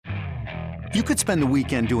You could spend the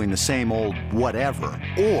weekend doing the same old whatever,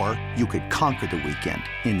 or you could conquer the weekend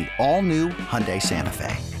in the all-new Hyundai Santa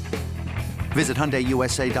Fe. Visit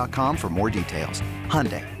HyundaiUSA.com for more details.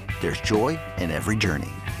 Hyundai, there's joy in every journey.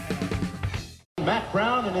 Mack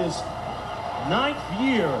Brown in his 9th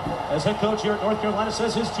year as head coach here at North Carolina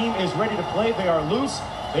says his team is ready to play. They are loose.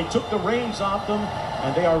 They took the reins off them,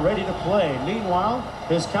 and they are ready to play. Meanwhile,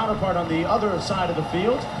 his counterpart on the other side of the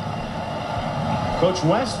field, Coach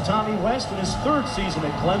West, Tommy West, in his 3rd season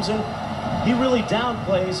at Clemson, he really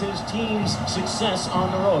downplays his team's success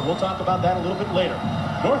on the road. We'll talk about that a little bit later.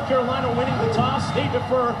 North Carolina winning the toss. They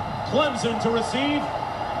defer Clemson to receive,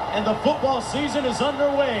 and the football season is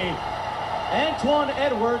underway. Antoine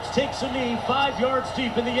Edwards takes a knee 5 yards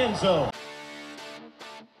deep in the end zone.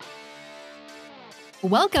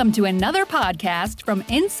 Welcome to another podcast from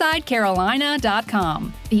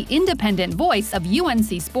InsideCarolina.com, the independent voice of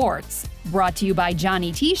UNC Sports. Brought to you by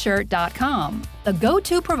JohnnyT-shirt.com, the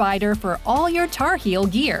go-to provider for all your Tar Heel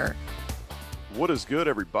gear. What is good,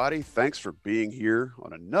 everybody? Thanks for being here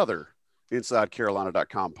on another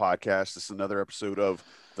InsideCarolina.com podcast. This is another episode of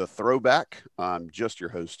The Throwback. I'm just your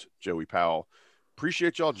host, Joey Powell.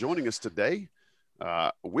 Appreciate y'all joining us today.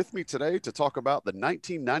 With me today to talk about the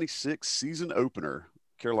 1996 season opener,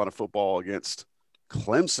 Carolina football against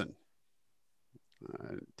Clemson.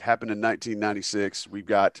 It happened in 1996. We've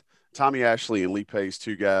got Tommy Ashley and Lee Pace,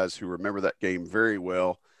 two guys who remember that game very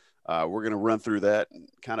well. We're going to run through that and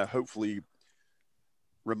kind of hopefully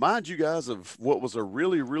remind you guys of what was a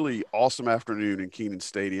really, really awesome afternoon in Kenan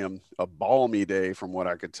Stadium, a balmy day from what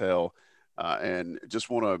I could tell. And just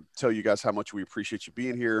want to tell you guys how much we appreciate you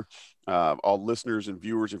being here. All listeners and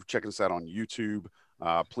viewers, if you're checking us out on YouTube,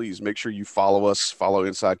 please make sure you follow us, follow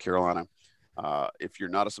Inside Carolina. If you're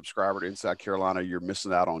not a subscriber to Inside Carolina, you're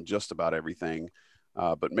missing out on just about everything.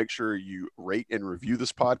 But make sure you rate and review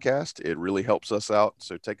this podcast. It really helps us out.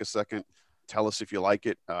 So take a second, tell us if you like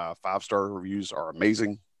it. 5-star reviews are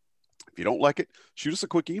amazing. If you don't like it, shoot us a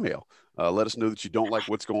quick email. Let us know that you don't like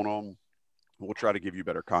what's going on. We'll try to give you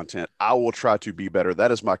better content. I will try to be better.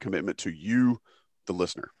 That is my commitment to you, the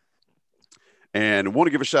listener. And I want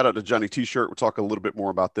to give a shout out to Johnny T-shirt. We'll talk a little bit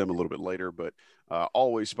more about them a little bit later, but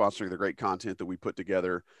always sponsoring the great content that we put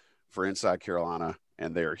together for Inside Carolina.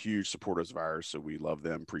 And they are huge supporters of ours, so we love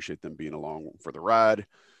them, appreciate them being along for the ride.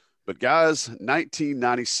 But guys,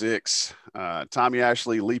 1996, Tommy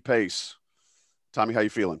Ashley, Lee Pace. Tommy, how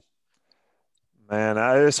you feeling? Man,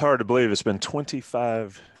 it's hard to believe it's been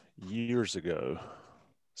 25 years ago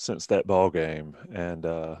since that ball game. And,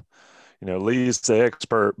 Lee's the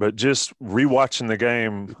expert, but just rewatching the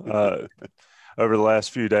game over the last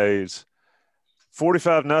few days,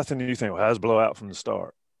 45-0, you think, well, how's blowout from the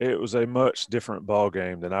start? It was a much different ball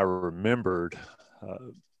game than I remembered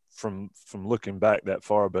from looking back that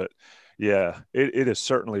far. But, yeah, it is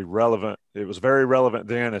certainly relevant. It was very relevant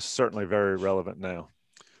then. It's certainly very relevant now.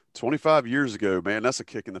 25 years ago, man, that's a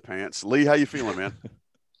kick in the pants. Lee, how you feeling, man?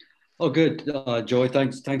 Oh, good, Joey.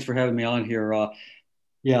 Thanks for having me on here.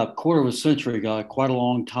 Quarter of a century, quite a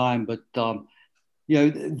long time. But,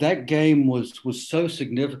 that game was so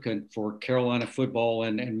significant for Carolina football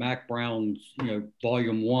and Mack Brown's,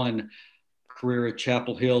 Volume 1 career at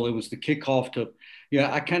Chapel Hill. It was the kickoff to,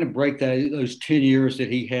 I kind of break those 10 years that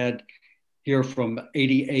he had here from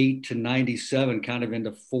 88 to 97 kind of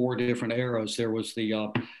into 4 different eras. There was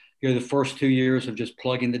the first 2 years of just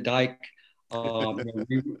plugging the dike,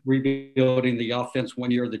 rebuilding the offense 1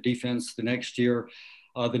 year, the defense the next year.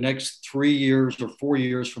 The next 3 years or 4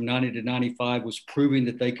 years from 90 to 95 was proving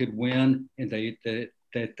that they could win and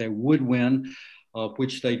that they would win,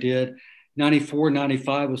 which they did. 94,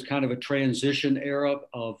 95 was kind of a transition era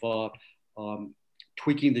of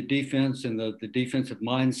tweaking the defense and the defensive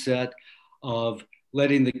mindset of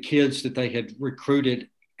letting the kids that they had recruited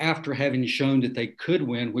after having shown that they could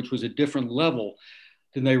win, which was a different level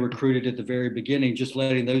than they recruited at the very beginning, just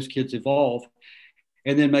letting those kids evolve.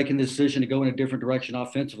 And then making the decision to go in a different direction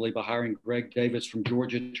offensively by hiring Greg Davis from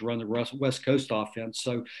Georgia to run the West Coast offense.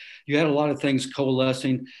 So you had a lot of things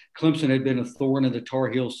coalescing. Clemson had been a thorn in the Tar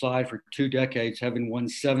Heel side for 2 decades, having won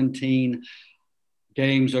 17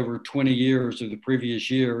 games over 20 years of the previous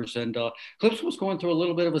years. And Clemson was going through a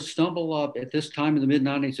little bit of a stumble at this time in the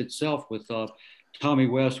mid-90s itself with Tommy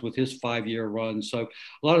West with his 5-year run. So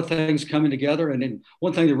a lot of things coming together. And then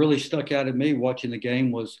one thing that really stuck out at me watching the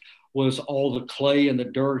game was all the clay and the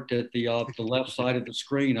dirt at the left side of the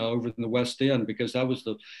screen over in the West End, because that was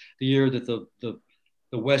the year that the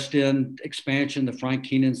West End expansion, the Frank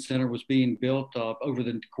Keenan Center, was being built over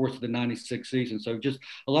the course of the 96 season. So just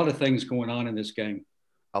a lot of things going on in this game.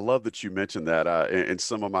 I love that you mentioned that in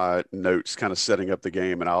some of my notes, kind of setting up the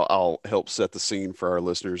game, and I'll help set the scene for our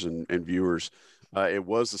listeners and viewers. It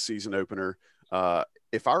was the season opener.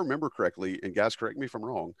 If I remember correctly, and guys, correct me if I'm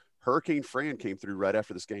wrong, Hurricane Fran came through right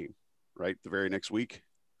after this game, right? The very next week.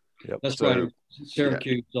 Yep. That's right.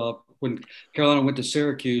 Syracuse. Yeah. When Carolina went to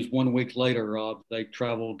Syracuse 1 week later, they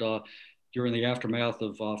traveled during the aftermath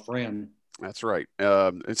of Fran. That's right.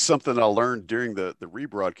 It's something I learned during the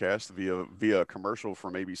rebroadcast via a commercial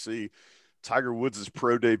from ABC. Tiger Woods'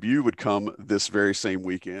 pro debut would come this very same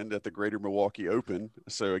weekend at the Greater Milwaukee Open.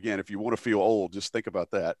 So again, if you want to feel old, just think about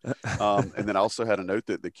that. And then I also had a note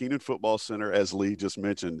that the Kenan Football Center, as Lee just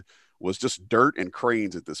mentioned, was just dirt and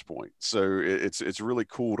cranes at this point. So it's really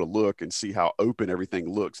cool to look and see how open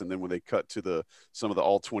everything looks. And then when they cut to some of the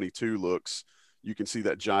all 22 looks, you can see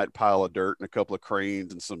that giant pile of dirt and a couple of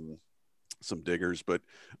cranes and some diggers. But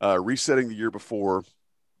resetting the year before,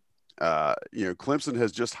 Clemson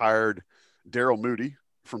has just hired Daryl Moody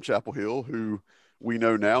from Chapel Hill, who we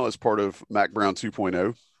know now as part of Mac Brown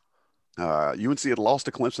 2.0. UNC had lost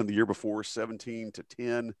to Clemson the year before,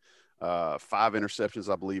 17-10, 5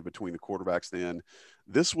 interceptions, I believe, between the quarterbacks then.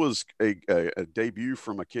 This was a debut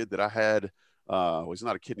from a kid that I had. He's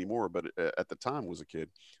not a kid anymore, but at the time was a kid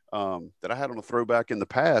that I had on a throwback in the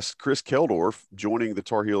past. Chris Keldorf joining the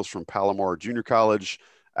Tar Heels from Palomar Junior College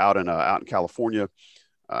out in California.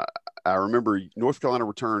 I remember North Carolina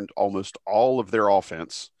returned almost all of their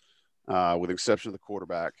offense, with the exception of the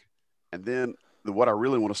quarterback. And then what I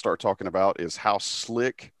really want to start talking about is how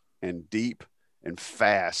slick and deep and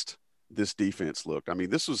fast this defense looked. I mean,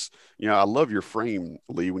 this was, I love your frame,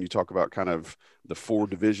 Lee, when you talk about kind of the 4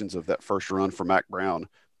 divisions of that first run for Mac Brown.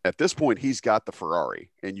 At this point, he's got the Ferrari,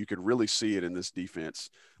 and you could really see it in this defense.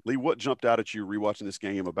 Lee, what jumped out at you rewatching this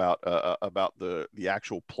game about the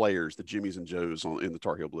actual players, the Jimmies and Joes in the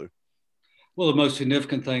Tar Heel Blue? Well, the most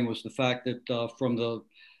significant thing was the fact that from the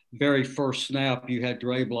very first snap, you had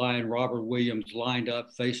Dre Bly and Robert Williams lined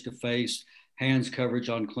up face-to-face, hands coverage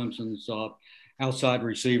on Clemson's outside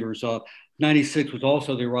receivers. 96 was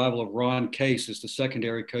also the arrival of Ron Case as the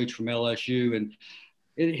secondary coach from LSU. And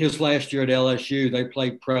his last year at LSU, they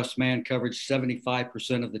played press man coverage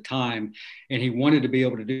 75% of the time. And he wanted to be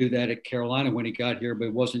able to do that at Carolina when he got here,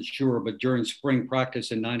 but wasn't sure. But during spring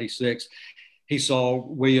practice in 96, he saw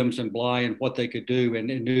Williams and Bly and what they could do and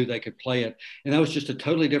knew they could play it. And that was just a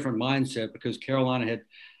totally different mindset because Carolina had,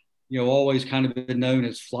 always kind of been known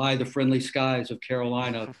as fly the friendly skies of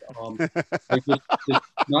Carolina. They're just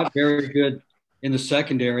not very good in the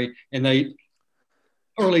secondary. And they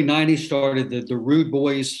early 90s started the Rude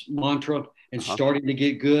Boys mantra and starting to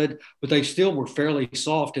get good, but they still were fairly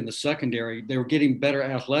soft in the secondary. They were getting better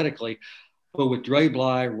athletically. But with Dre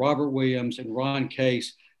Bly, Robert Williams, and Ron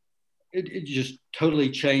Case, it just totally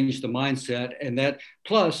changed the mindset. And that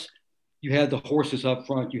plus you had the horses up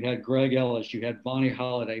front. You had Greg Ellis, you had Bonnie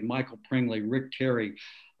Holiday, Michael Pringley, Rick Terry,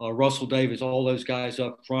 Russell Davis, all those guys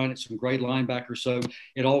up front, and some great linebackers. So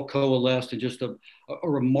it all coalesced in just a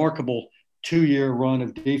remarkable 2-year run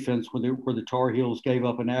of defense where the Tar Heels gave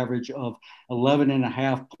up an average of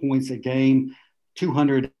 11.5 points a game,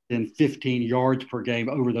 215 yards per game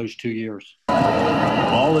over those 2 years.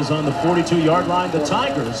 Ball is on the 42-yard line. The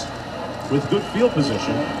Tigers with good field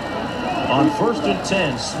position. On 1st and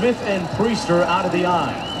 10, Smith and Priester out of the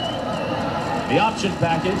eye. The option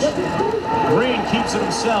package. Green keeps it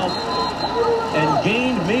himself and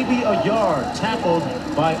gained maybe a yard. Tackled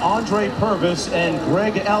by Andre Purvis and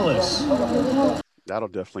Greg Ellis. That'll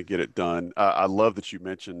definitely get it done. I love that you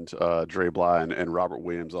mentioned Dre Bly and Robert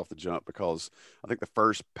Williams off the jump because I think the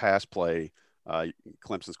first pass play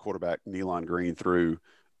Clemson's quarterback Nealon Green threw,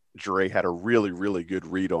 Dre had a really, really good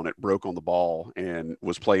read on it, broke on the ball, and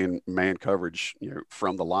was playing man coverage,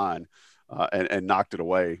 from the line, and knocked it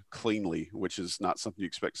away cleanly, which is not something you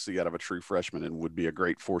expect to see out of a true freshman and would be a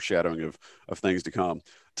great foreshadowing of things to come.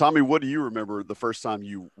 Tommy, what do you remember the first time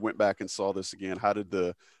you went back and saw this again? How did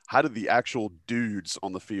the actual dudes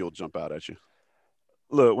on the field jump out at you?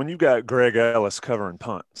 Look, when you got Greg Ellis covering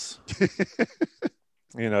punts,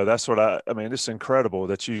 that's what I mean, it's incredible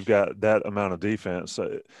that you've got that amount of defense.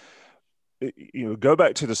 Go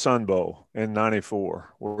back to the Sun Bowl in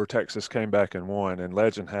 94 where Texas came back and won, and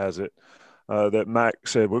legend has it that Mac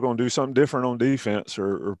said, we're going to do something different on defense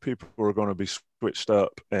or people are going to be switched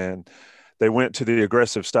up. And they went to the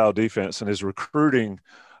aggressive style defense, and his recruiting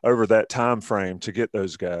over that time frame to get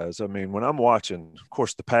those guys. I mean, when I'm watching, of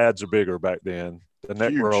course, the pads are bigger back then. The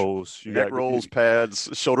neck Huge. rolls. Rolls, pads,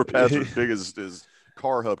 shoulder pads are as big as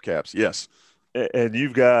car hubcaps. Yes. And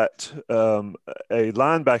you've got a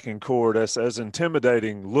linebacking core that's as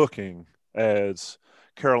intimidating looking as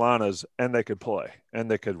Carolina's, and they could play and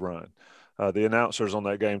they could run. The announcers on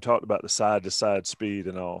that game talked about the side-to-side speed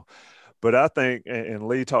and all. But I think, and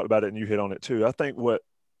Lee talked about it and you hit on it too, I think what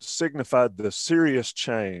signified the serious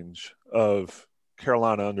change of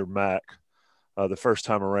Carolina under Mack the first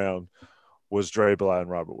time around was Dre Bly and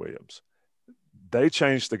Robert Williams. They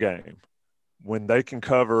changed the game. When they can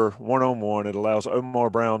cover one-on-one, it allows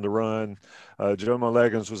Omar Brown to run. Jomo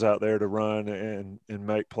Leggins was out there to run and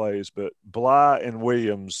make plays. But Bly and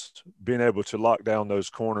Williams being able to lock down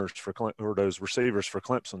those corners or those receivers for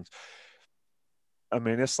Clemson, I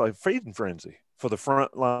mean, it's like feeding frenzy for the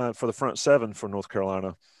front line, for the front seven for North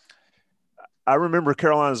Carolina. I remember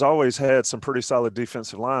Carolina's always had some pretty solid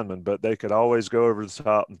defensive linemen, but they could always go over the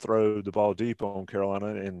top and throw the ball deep on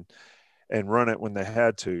Carolina and run it when they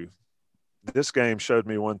had to. This game showed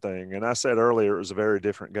me one thing, and I said earlier it was a very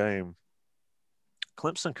different game.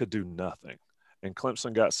 Clemson could do nothing, and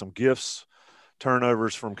Clemson got some gifts,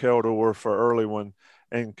 turnovers from Keldor for early one,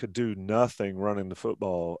 and could do nothing running the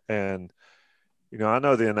football. And, you know, I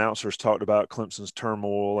know the announcers talked about Clemson's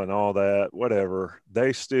turmoil and all that, whatever.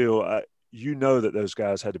 They still you know that those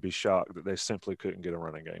guys had to be shocked that they simply couldn't get a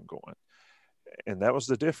running game going. And that was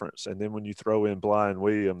the difference. And then when you throw in Bly and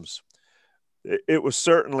Williams, it was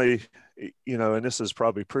certainly, you know, and this is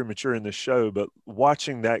probably premature in this show, but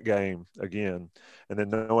watching that game again and then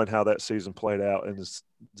knowing how that season played out and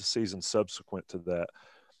the season subsequent to that,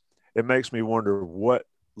 it makes me wonder what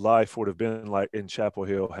life would have been like in Chapel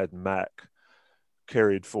Hill had Mack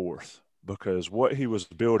carried forth, because what he was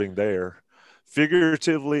building there,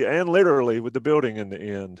 figuratively and literally with the building in the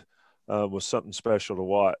end, was something special to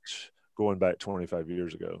watch going back 25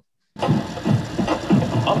 years ago.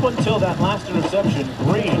 Up until that last interception,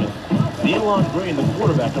 Green, Elon Green, the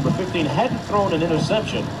quarterback, number 15, hadn't thrown an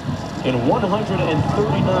interception in 139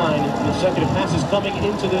 consecutive passes coming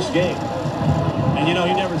into this game. And, you know,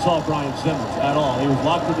 he never saw Brian Simmons at all. He was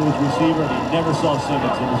locked into his receiver, and he never saw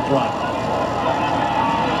Simmons in his drive.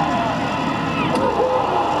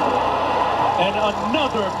 And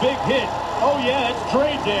another big hit. Oh, yeah, it's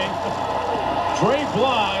Dre Day. Dre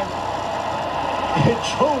Bly hit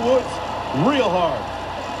Joe Woods real hard.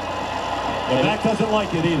 And Mack doesn't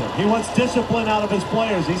like it either. He wants discipline out of his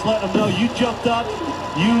players. He's letting them know, you jumped up,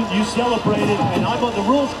 you celebrated, and I'm on the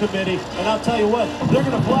rules committee, and I'll tell you what, they're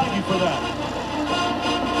going to flag you for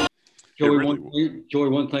that. Joey,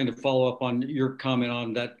 one thing to follow up on your comment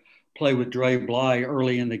on that play with Dre Bly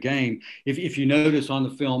early in the game. If you notice on the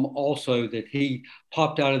film also that he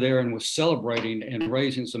popped out of there and was celebrating and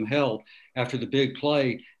raising some hell after the big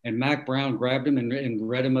play, and Mack Brown grabbed him and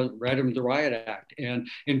read him the riot act. And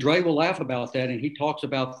Dre will laugh about that, and he talks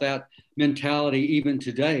about that mentality even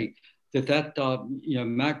today, that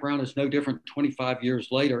Mack Brown is no different 25 years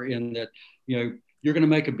later in that, you know, you're going to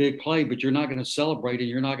make a big play, but you're not going to celebrate and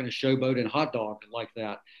you're not going to showboat and hot dog like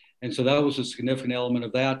that. And so that was a significant element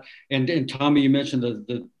of that. And Tommy, you mentioned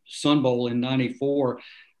the Sun Bowl in '94.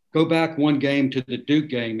 Go back one game to the Duke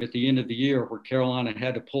game at the end of the year where Carolina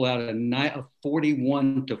had to pull out a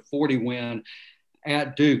 41-40 win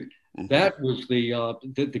at Duke. Mm-hmm. That was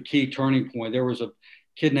the key turning point. There was a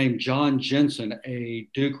kid named John Jensen, a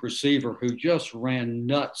Duke receiver, who just ran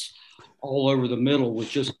nuts all over the middle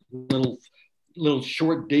with just little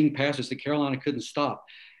short ding passes that Carolina couldn't stop.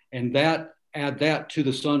 And add that to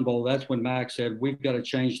the Sun Bowl, that's when Mack said, we've got to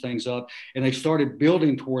change things up. And they started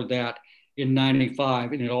building toward that in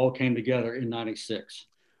 '95, and it all came together in '96.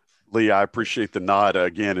 Lee, I appreciate the nod.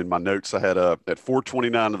 Again, in my notes, I had at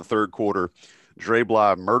 4:29 of the third quarter, Dre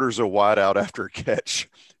Bly murders a wideout after a catch.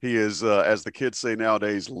 He is, as the kids say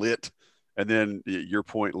nowadays, lit. And then your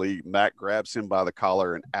point, Lee, Mack grabs him by the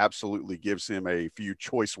collar and absolutely gives him a few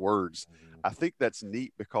choice words. Mm-hmm. I think that's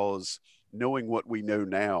neat because knowing what we know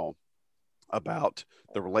now about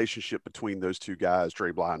the relationship between those two guys,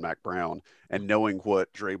 Dre Bly and Mack Brown, and knowing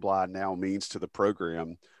what Dre Bly now means to the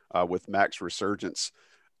program with Mack's resurgence,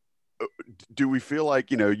 do we feel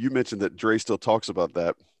like, you know, you mentioned that Dre still talks about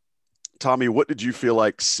that. Tommy, what did you feel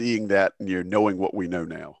like seeing that, knowing what we know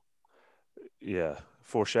now? Yeah,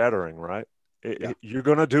 foreshadowing, right? You're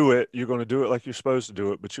going to do it. You're going to do it like you're supposed to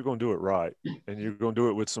do it, but you're going to do it right, and you're going to do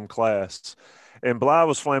it with some class. And Bly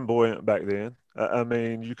was flamboyant back then. I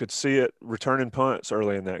mean, you could see it returning punts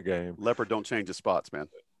early in that game. Leopard don't change his spots, man.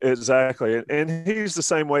 Exactly. And he's the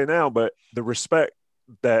same way now, but the respect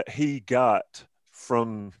that he got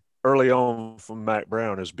from early on from Mack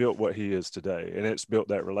Brown has built what he is today, and it's built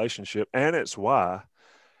that relationship, and it's why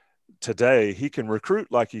today he can recruit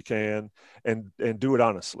like he can and do it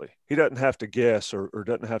honestly. He doesn't have to guess or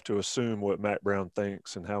doesn't have to assume what Mack Brown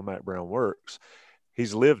thinks and how Mack Brown works.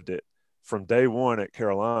 He's lived it from day one at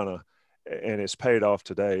Carolina, and it's paid off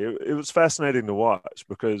today. It was fascinating to watch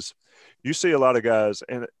because you see a lot of guys,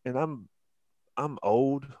 and I'm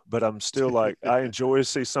old, but I'm still like, I enjoy to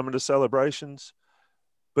see some of the celebrations,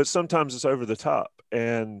 but sometimes it's over the top.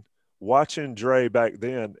 And watching Dre back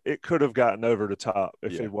then, it could have gotten over the top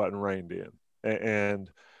if it wasn't reined in. And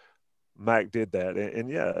Mac did that. And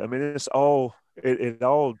yeah, I mean, it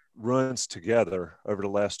all runs together over the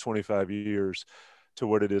last 25 years to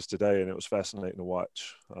what it is today. And it was fascinating to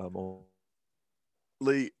watch.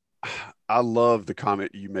 Lee, I love the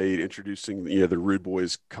comment you made introducing the Rude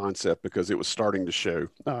Boys concept, because it was starting to show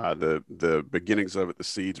the beginnings of it. The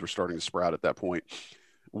seeds were starting to sprout at that point.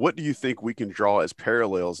 What do you think we can draw as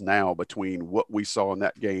parallels now between what we saw in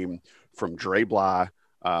that game from Dre Bly,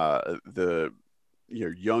 the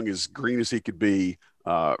young as green as he could be,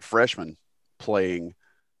 freshman playing,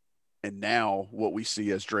 and now what we see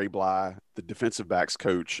as Dre Bly, the defensive backs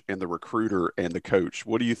coach and the recruiter and the coach?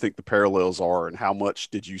 What do you think the parallels are, and how much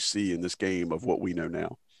did you see in this game of what we know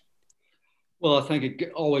now? Well, I think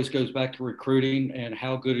it always goes back to recruiting and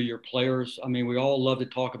how good are your players. I mean, we all love to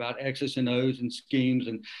talk about X's and O's and schemes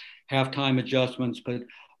and halftime adjustments, but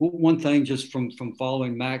one thing just from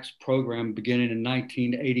following Mac's program beginning in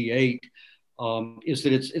 1988 is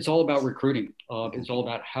that it's all about recruiting. It's all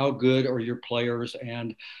about how good are your players.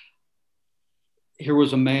 And here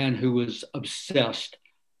was a man who was obsessed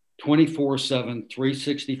 24/7,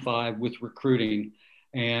 365 with recruiting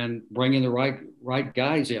and bringing the right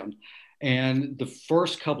guys in. And the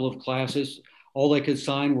first couple of classes, all they could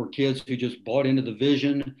sign were kids who just bought into the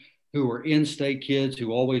vision, who were in-state kids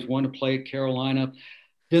who always wanted to play at Carolina.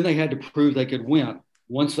 Then they had to prove they could win.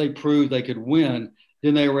 Once they proved they could win,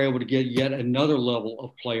 then they were able to get yet another level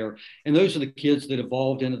of player. And those are the kids that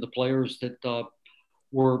evolved into the players that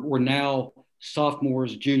were now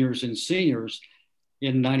sophomores, juniors, and seniors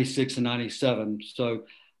in 96 and 97. So,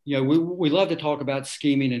 we love to talk about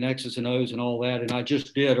scheming and X's and O's and all that. And I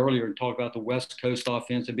just did earlier and talk about the West Coast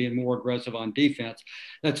offense and being more aggressive on defense.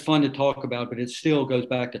 That's fun to talk about, but it still goes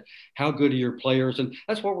back to how good are your players. And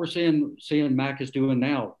that's what we're seeing Mac is doing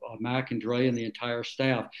now. Mac and Dre and the entire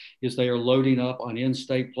staff is they are loading up on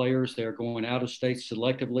in-state players. They're going out of state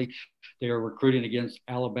selectively. They are recruiting against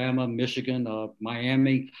Alabama, Michigan,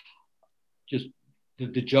 Miami, just the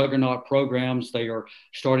juggernaut programs. They are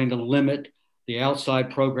starting to limit the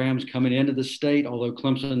outside programs coming into the state, although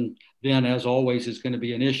Clemson then, as always, is going to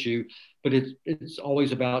be an issue. But it's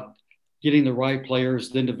always about getting the right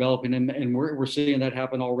players, then developing them, and we're seeing that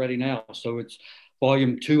happen already now. So it's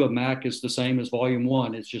volume 2 of Mac is the same as volume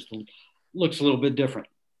 1. It's just looks a little bit different.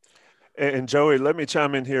 And Joey, let me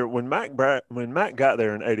chime in here. When Mac got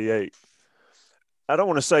there in '88, I don't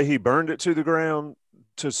want to say he burned it to the ground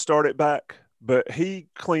to start it back, but he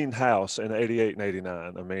cleaned house in '88 and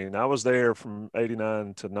 '89. I mean, I was there from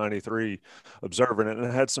 '89 to '93 observing it, and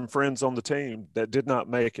I had some friends on the team that did not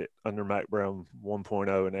make it under Mack Brown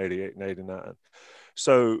 1.0 in '88 and '89.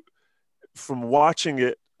 So from watching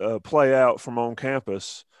it play out from on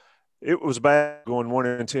campus, it was bad going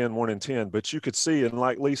 1-10, 1-10, but you could see, and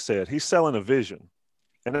like Lee said, he's selling a vision.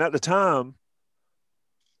 And at the time,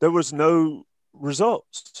 there was no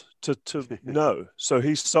results to know. So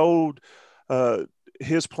he sold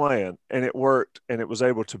his plan, and it worked, and it was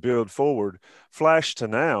able to build forward. Flash to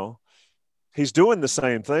now, he's doing the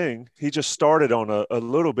same thing. He just started on a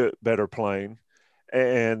little bit better plane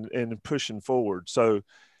and pushing forward. So,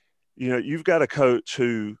 you've got a coach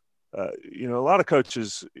who, a lot of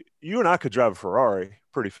coaches, you and I could drive a Ferrari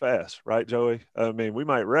pretty fast, right, Joey? I mean, we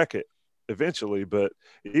might wreck it eventually, but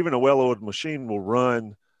even a well-oiled machine will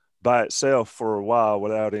run by itself for a while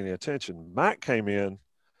without any attention. Mac came in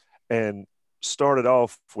and started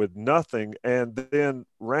off with nothing and then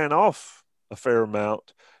ran off a fair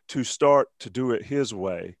amount to start to do it his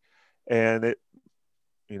way. And it,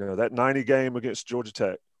 that 90 game against Georgia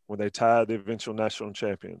Tech when they tied the eventual national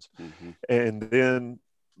champions, and then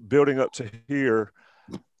building up to here,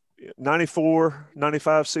 94,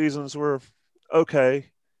 95 seasons were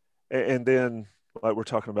okay. And then, like we're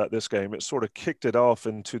talking about this game, it sort of kicked it off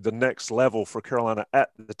into the next level for Carolina at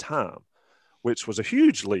the time, which was a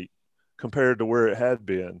huge leap compared to where it had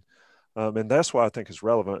been. And that's why I think it's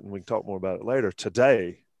relevant, and we can talk more about it later.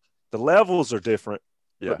 Today, the levels are different,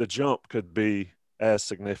 but the jump could be as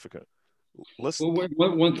significant. Well,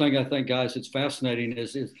 one thing I think, guys, it's fascinating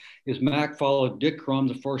is Mac followed Dick Crum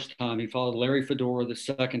the first time. He followed Larry Fedora the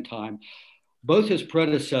second time. Both his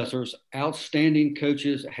predecessors, outstanding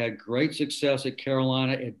coaches, had great success at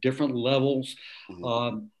Carolina at different levels.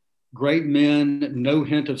 Great men, no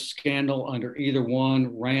hint of scandal under either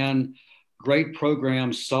one, ran great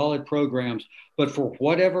programs, solid programs. But for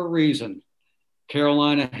whatever reason,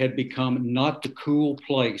 Carolina had become not the cool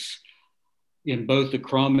place in both the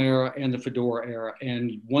Crum era and the Fedora era.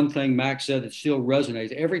 And one thing Mac said that still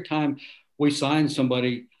resonates, every time we sign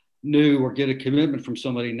somebody new or get a commitment from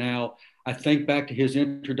somebody now, I think back to his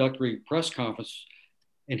introductory press conference,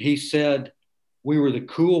 and he said, we were the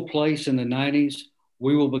cool place in the 90s.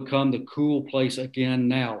 We will become the cool place again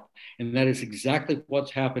now. And that is exactly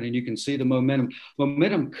what's happening. You can see the momentum.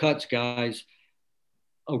 Momentum cuts, guys,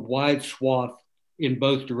 a wide swath in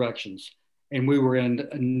both directions. And we were in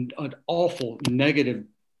an awful negative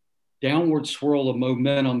downward swirl of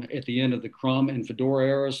momentum at the end of the Crum and Fedora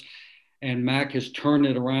eras. And Mac has turned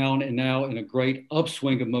it around and now in a great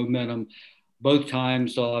upswing of momentum, both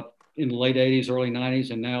times in the late 80s, early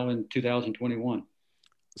 90s, and now in 2021.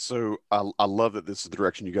 So I love that this is the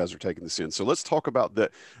direction you guys are taking this in. So let's talk about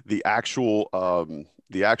the actual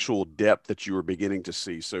depth that you were beginning to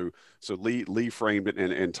see. So Lee framed it,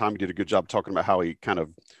 and Tommy did a good job talking about how he kind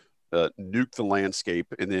of nuked the landscape.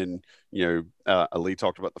 And then, Lee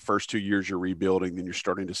talked about the first 2 years you're rebuilding, then you're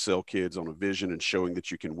starting to sell kids on a vision and showing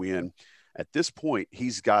that you can win. At this point,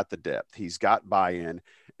 he's got the depth, he's got buy-in,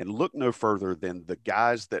 and look no further than the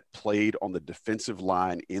guys that played on the defensive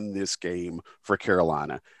line in this game for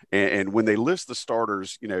Carolina. And when they list the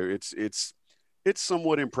starters, it's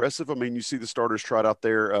somewhat impressive. I mean, you see the starters tried out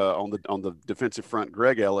there on the defensive front: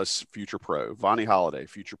 Greg Ellis, future pro; Vonnie Holliday,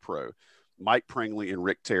 future pro; Mike Pringley and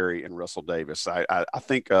Rick Terry and Russell Davis. I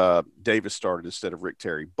think Davis started instead of Rick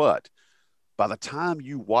Terry, but by the time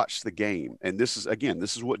you watch the game, and this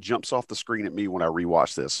is what jumps off the screen at me when I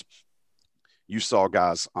rewatch this, you saw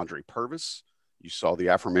guys, Andre Purvis, you saw the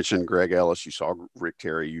aforementioned Greg Ellis, you saw Rick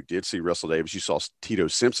Terry, you did see Russell Davis, you saw Tito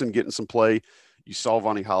Simpson getting some play, you saw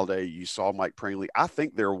Vonnie Holliday, you saw Mike Pringley. I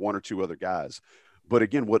think there are one or two other guys. But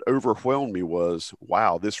again, what overwhelmed me was,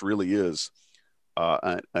 wow, this really is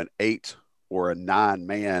an 8 or a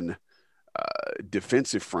 9-man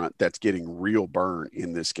defensive front that's getting real burn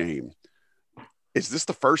in this game. Is this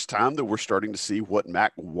the first time that we're starting to see what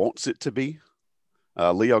Mac wants it to be?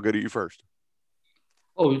 Lee, I'll go to you first.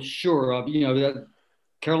 Oh, sure. That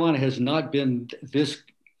Carolina has not been this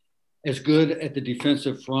as good at the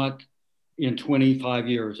defensive front in 25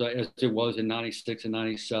 years as it was in 96 and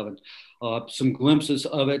 97. Some glimpses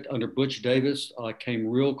of it under Butch Davis, came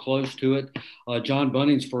real close to it. John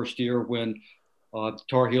Bunning's first year when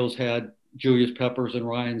Tar Heels had Julius Peppers and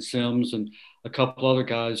Ryan Sims and a couple other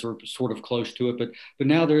guys were sort of close to it, but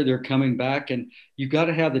now they're coming back, and you've got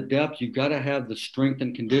to have the depth, you've got to have the strength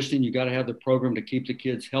and conditioning, you got to have the program to keep the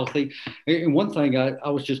kids healthy. And one thing I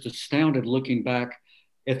was just astounded looking back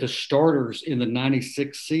at the starters in the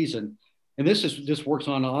 96 season, and this works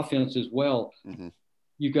on offense as well. Mm-hmm.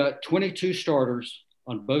 You've got 22 starters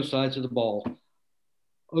on both sides of the ball.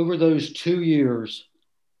 Over those 2 years,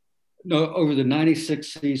 over the 96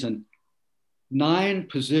 season, 9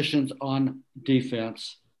 positions on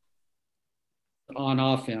defense, on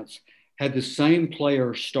offense, had the same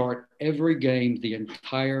player start every game the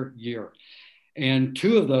entire year. And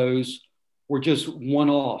 2 of those were just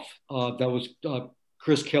one-off. That was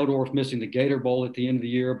Chris Keldorf missing the Gator Bowl at the end of the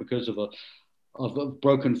year because of a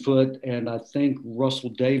broken foot. And I think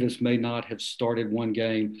Russell Davis may not have started one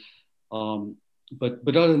game. But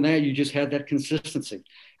other than that, you just had that consistency.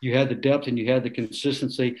 You had the depth and you had the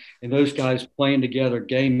consistency, and those guys playing together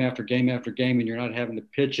game after game after game, and you're not having to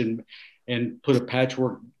pitch and put a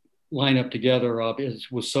patchwork lineup together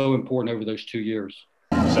was so important over those 2 years.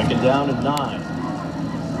 Second down and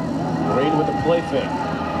 9. Green with the play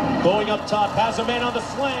fake. Going up top, has a man on the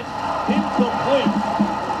slant. Incomplete.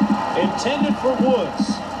 Intended for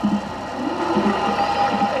Woods.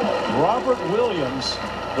 Robert Williams,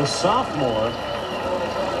 the sophomore,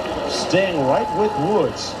 staying right with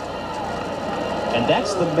Woods. And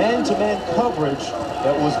that's the man-to-man coverage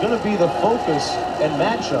that was going to be the focus and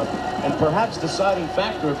matchup and perhaps deciding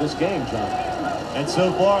factor of this game, John. And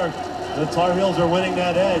so far, the Tar Heels are winning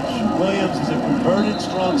that edge. Williams is a converted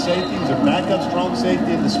strong safety. He's a backup strong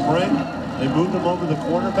safety in the spring. They moved him over the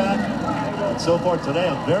cornerback. And so far today,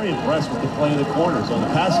 I'm very impressed with the play of the corners. On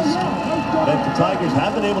the passes that the Tigers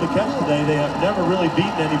have been able to catch today, they have never really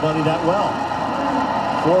beaten anybody that well.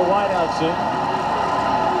 4 wideouts in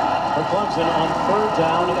for Clemson on 3rd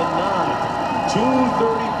down and 9.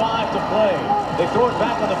 2:35 to play. They throw it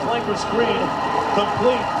back on the flanker screen,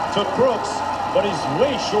 complete to Crooks, but he's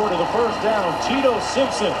way short of the first down. Tito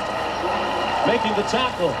Simpson making the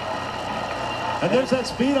tackle. And there's that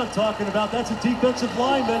speed I'm talking about. That's a defensive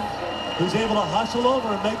lineman who's able to hustle over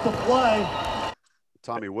and make the play.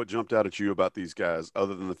 Tommy, what jumped out at you about these guys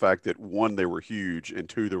other than the fact that 1, they were huge, and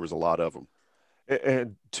 2, there was a lot of them?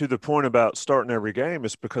 And to the point about starting every game,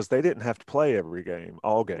 is because they didn't have to play every game,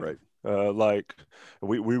 all game. Right. Like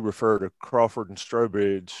we refer to Crawford and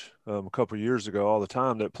Strobridge a couple of years ago all the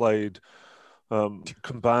time, that played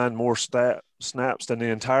combined more snaps than the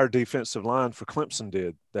entire defensive line for Clemson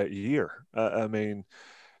did that year. I mean,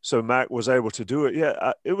 so Mac was able to do it.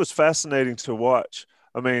 Yeah, it was fascinating to watch.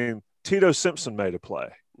 I mean, Tito Simpson made a play.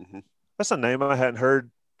 Mm-hmm. That's a name I hadn't heard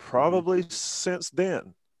probably since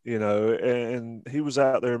then, you know, and he was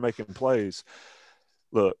out there making plays.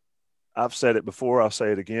 Look, I've said it before, I'll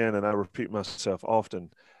say it again, and I repeat myself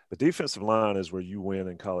often. The defensive line is where you win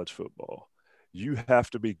in college football. You have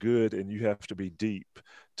to be good and you have to be deep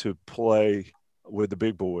to play with the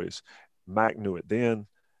big boys. Mac knew it then.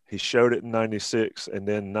 He showed it in 96 and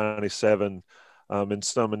then 97 and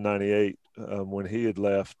some in 98 when he had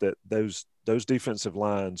left, that those defensive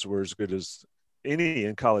lines were as good as any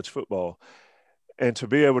in college football. And to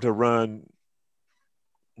be able to run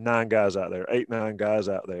 9 guys out there, 8-9 guys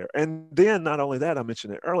out there. And then not only that, I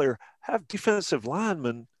mentioned it earlier, have defensive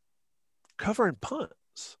linemen covering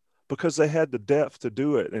punts because they had the depth to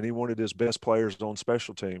do it. And he wanted his best players on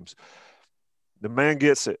special teams. The man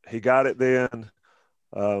gets it. He got it then.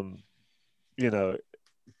 You know,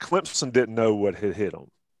 Clemson didn't know what had hit him.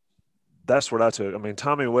 That's what I took. I mean,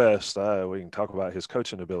 Tommy West, we can talk about his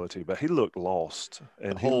coaching ability, but he looked lost.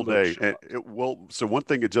 And the whole day. So one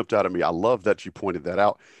thing that jumped out at me, I love that you pointed that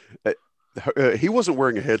out. He wasn't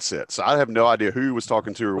wearing a headset, so I have no idea who he was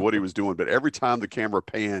talking to or what he was doing. But every time the camera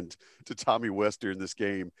panned to Tommy West during this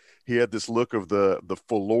game, he had this look of the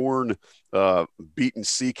forlorn, beaten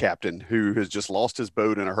sea captain who has just lost his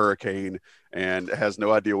boat in a hurricane and has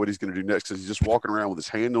no idea what he's going to do next. Because he's just walking around with his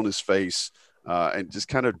hand on his face and just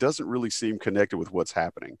kind of doesn't really seem connected with what's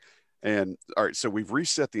happening. And all right, so we've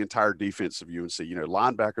reset the entire defense of UNC. You know,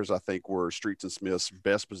 linebackers, I think, were Streets and Smith's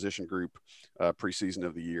best position group preseason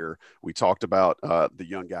of the year. We talked about the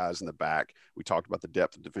young guys in the back. We talked about the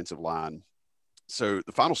depth of defensive line. So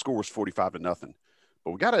the final score was 45-0.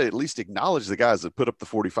 But we got to at least acknowledge the guys that put up the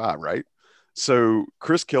 45, right? So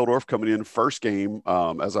Chris Keldorf coming in first game,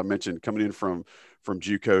 as I mentioned, coming in from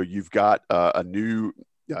JUCO. You've got a new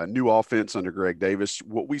offense under Greg Davis.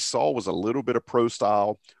 What we saw was a little bit of pro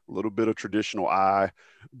style, a little bit of traditional eye,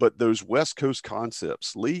 but those West Coast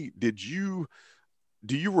concepts. Lee, do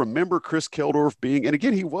you remember Chris Keldorf being, and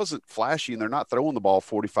again, he wasn't flashy and they're not throwing the ball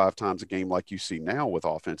 45 times a game like you see now with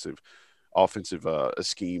offensive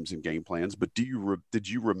schemes and game plans, but did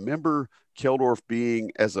you remember Keldorf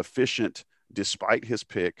being as efficient despite his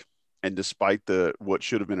pick and despite what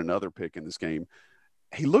should have been another pick in this game?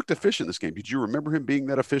 He looked efficient this game. Did you remember him being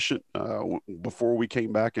that efficient before we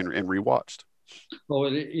came back and rewatched? Oh,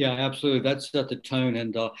 yeah, absolutely. That set the tone.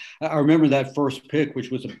 And I remember that first pick,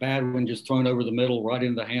 which was a bad one, just thrown over the middle right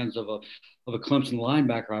into the hands of a Clemson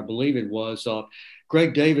linebacker, I believe it was.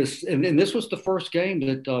 Greg Davis, and this was the first game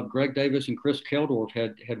that Greg Davis and Chris Keldorf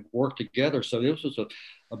had worked together. So this was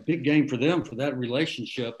a big game for them, for that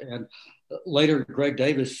relationship. And later, Greg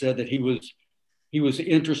Davis said that he was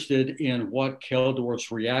interested in what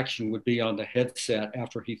Keldorf's reaction would be on the headset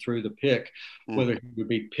after he threw the pick, whether he would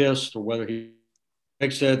be pissed or whether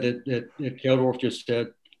Greg said that Keldorf just said,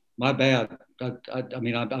 "My bad. I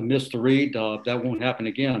mean, I missed the read. That won't happen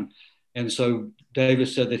again." And so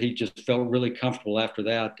Davis said that he just felt really comfortable after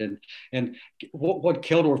that. And what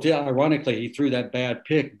Keldorf did, ironically, he threw that bad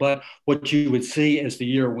pick. But what you would see as the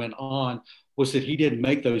year went on was that he didn't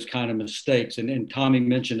make those kind of mistakes. And Tommy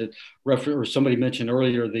mentioned it, or somebody mentioned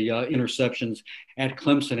earlier, the interceptions at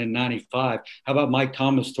Clemson in 95. How about Mike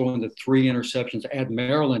Thomas throwing the 3 interceptions at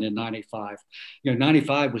Maryland in 95?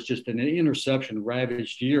 95 was just an interception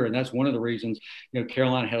ravaged year. And that's one of the reasons,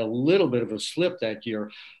 Carolina had a little bit of a slip that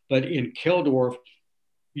year. But in Keldorf,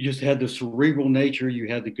 you just had the cerebral nature. You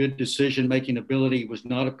had the good decision-making ability. He was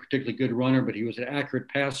not a particularly good runner, but he was an accurate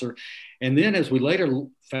passer. And then, as we later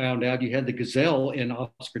found out, you had the Gazelle and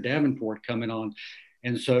Oscar Davenport coming on.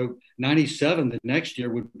 And so 97, the next year,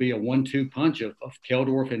 would be a 1-2 punch of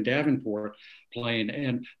Keldorf and Davenport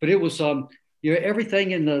playing. But it was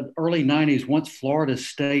everything in the early 90s, once Florida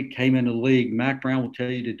State came in the league, Mac Brown will tell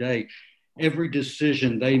you today, every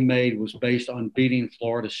decision they made was based on beating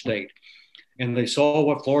Florida State. And they saw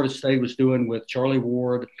what Florida State was doing with Charlie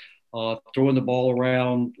Ward, throwing the ball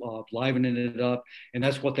around, livening it up. And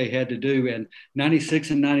that's what they had to do. And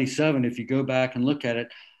 96 and 97, if you go back and look at it,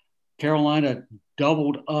 Carolina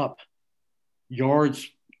doubled up yards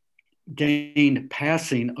gained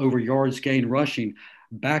passing over yards gained rushing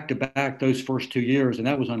back to back those first 2 years. And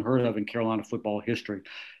that was unheard of in Carolina football history.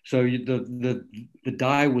 So the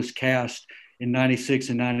die was cast in 96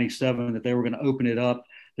 and 97 that they were going to open it up.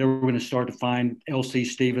 they were going to start to find L.C.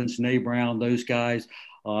 Stevens, Nay Brown, those guys,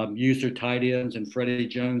 use their tight ends and Freddie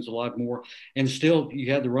Jones a lot more. And still,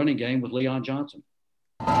 you had the running game with Leon Johnson.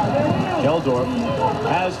 Keldorf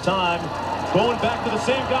has time, going back to the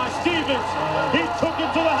same guy, Stevens. He took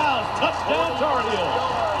it to the house. Touchdown, Tar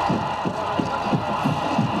Heels.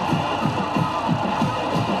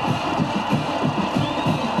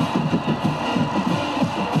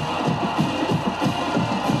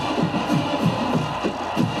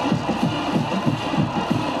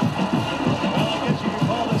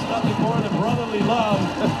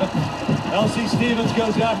 L.C. Stevens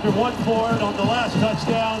goes after one for it on the last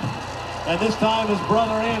touchdown, and this time his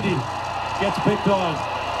brother Andy gets picked on.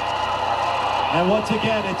 And once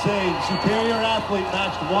again, it's a superior athlete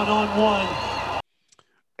matched one-on-one.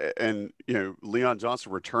 And, you know, Leon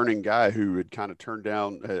Johnson, returning guy who had kind of turned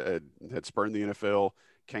down, had spurned the NFL,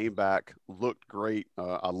 came back, looked great.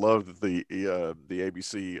 I loved the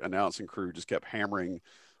ABC announcing crew just kept hammering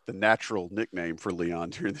the natural nickname for Leon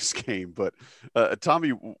during this game. But Tommy,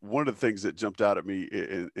 one of the things that jumped out at me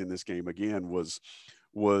in this game again was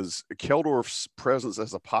Keldorf's presence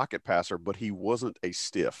as a pocket passer, but he wasn't a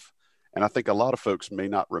stiff. And I think a lot of folks may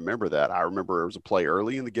not remember that. I remember there was a play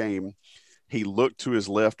early in the game. He looked to his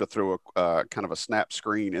left to throw a kind of a snap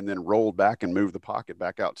screen and then rolled back and moved the pocket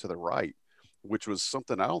back out to the right, which was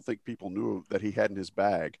something I don't think people knew that he had in his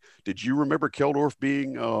bag. Did you remember Keldorf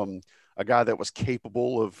being a guy that was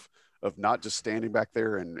capable of not just standing back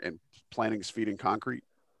there and planting his feet in concrete?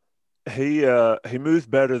 He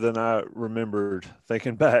moved better than I remembered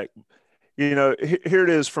thinking back. You know, here it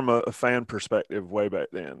is from a fan perspective way back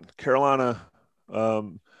then. Carolina,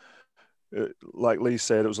 like Lee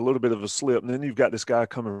said, it was a little bit of a slip. And then you've got this guy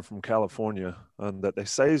coming from California that they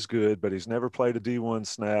say is good, but he's never played a D1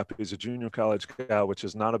 snap. He's a junior college guy, which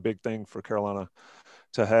is not a big thing for Carolina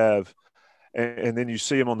to have. And then you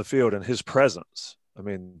see him on the field and his presence. I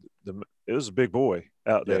mean, it was a big boy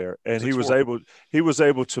out there, and he was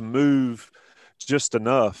able to move just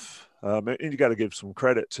enough. And you got to give some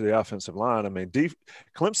credit to the offensive line. I mean,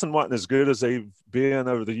 Clemson wasn't as good as they've been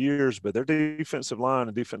over the years, but their defensive line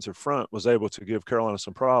and defensive front was able to give Carolina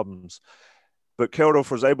some problems. But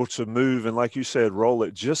Keldorf was able to move and, like you said, roll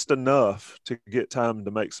it just enough to get time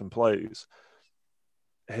to make some plays.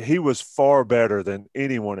 He was far better than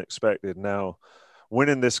anyone expected. Now,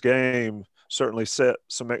 winning this game certainly set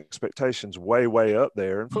some expectations way, way up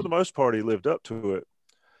there. And for the most part, he lived up to it.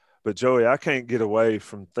 But, Joey, I can't get away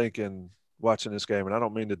from thinking, watching this game, and I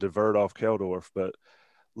don't mean to divert off Keldorf, but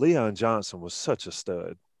Leon Johnson was such a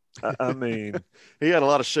stud. I mean – he had a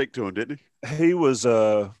lot of shake to him, didn't he? He was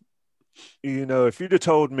you know, if you'd have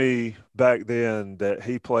told me back then that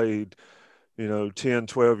he played – 10,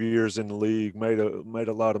 12 years in the league, made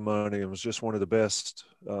a lot of money, and was just one of the best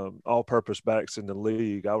all-purpose backs in the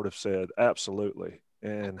league, I would have said absolutely.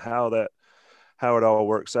 And how it all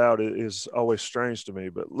works out is always strange to me.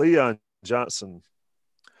 But Leon Johnson,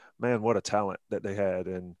 man, what a talent that they had.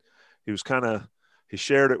 And he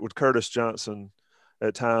shared it with Curtis Johnson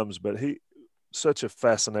at times, but such a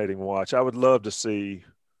fascinating watch. I would love to see,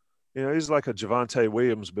 he's like a Javonte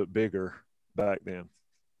Williams, but bigger back then.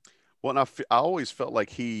 Well, and I always felt like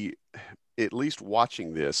he, at least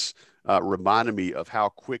watching this, reminded me of how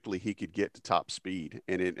quickly he could get to top speed.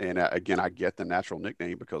 And again, I get the natural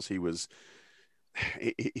nickname because he looked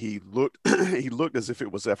as if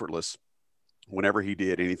it was effortless whenever he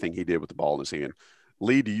did anything he did with the ball in his hand.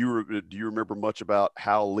 Lee, do you remember much about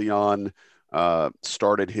how Leon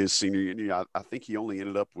started his senior year? I think he only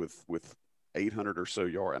ended up with 800 or so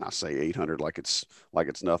yards, and I say 800 like it's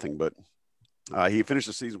nothing, but. He finished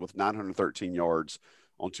the season with 913 yards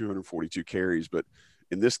on 242 carries, but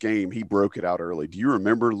in this game, he broke it out early. Do you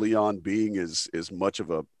remember Leon being as much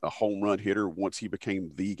of a home run hitter once he became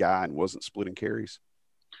the guy and wasn't splitting carries?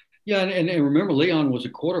 Yeah, and remember, Leon was a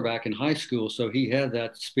quarterback in high school, so he had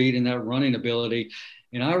that speed and that running ability.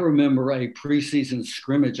 And I remember a preseason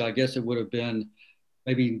scrimmage, I guess it would have been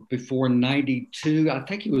maybe before 92. I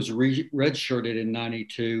think he was redshirted in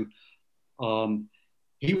 92.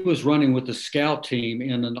 He was running with the scout team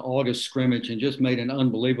in an August scrimmage and just made an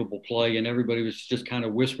unbelievable play. And everybody was just kind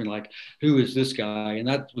of whispering, like, who is this guy? And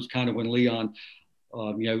that was kind of when Leon,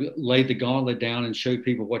 laid the gauntlet down and showed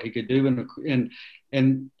people what he could do.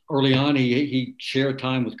 And early on, he shared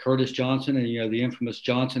time with Curtis Johnson and, the infamous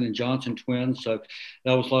Johnson and Johnson twins. So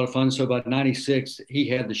that was a lot of fun. So by 96, he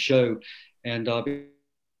had the show. And,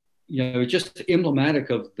 just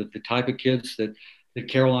emblematic of the type of kids that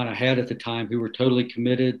Carolina had at the time, who were totally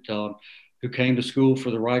committed, who came to school for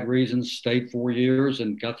the right reasons, stayed 4 years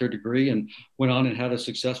and got their degree and went on and had a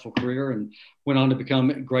successful career and went on to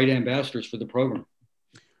become great ambassadors for the program.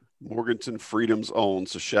 Morganton Freedom's own.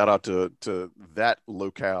 So shout out to that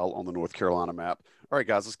locale on the North Carolina map. All right,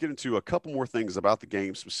 guys, let's get into a couple more things about the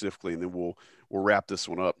game specifically, and then we'll wrap this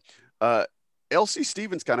one up. LC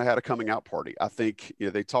Stevens kind of had a coming out party. I think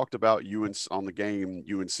they talked about UNC on the game,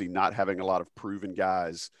 UNC not having a lot of proven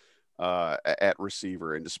guys at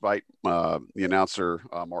receiver. And despite the announcer,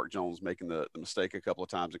 Mark Jones, making the mistake a couple of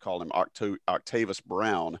times and called him Octavius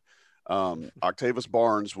Brown, Octavius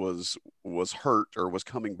Barnes was hurt or was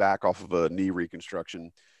coming back off of a knee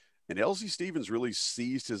reconstruction. And LC Stevens really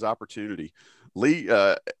seized his opportunity. Lee,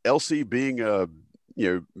 LC being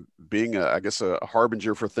I guess a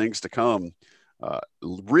harbinger for things to come,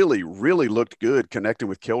 really looked good connecting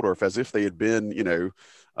with Kildorf as if they had been,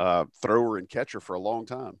 thrower and catcher for a long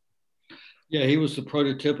time. Yeah, he was the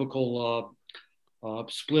prototypical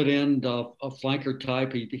split end flanker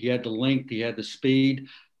type. He had the length, he had the speed.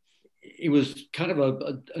 It was kind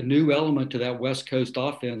of a new element to that West Coast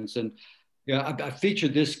offense. And yeah, I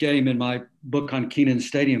featured this game in my book on Kenan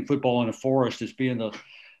Stadium, Football in the Forest, as being the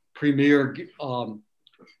premier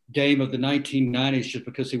game of the 1990s, just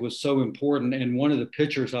because it was so important. And one of the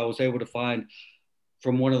pictures I was able to find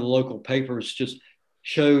from one of the local papers just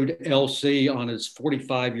showed LC on his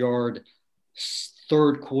 45-yard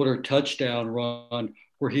third quarter touchdown run,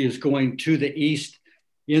 where he is going to the east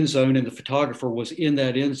end zone, and the photographer was in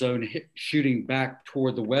that end zone shooting back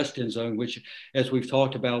toward the west end zone, which, as we've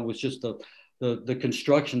talked about, was just the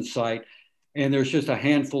construction site. And there's just a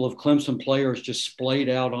handful of Clemson players just splayed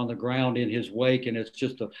out on the ground in his wake. And it's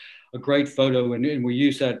just a great photo. And we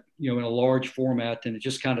use that, in a large format. And it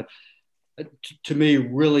just kind of, to me,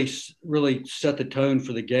 really set the tone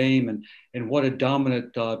for the game. And what a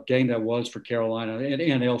dominant game that was for Carolina and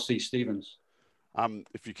LC Stevens.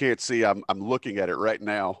 If you can't see, I'm looking at it right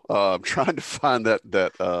now. I'm trying to find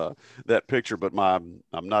that picture, but I'm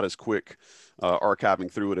not as quick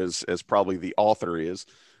archiving through it as probably the author is.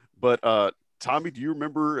 But Tommy, do you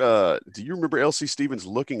remember LC Stevens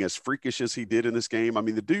looking as freakish as he did in this game? I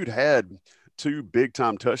mean, the dude had 2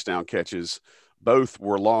 big-time touchdown catches. Both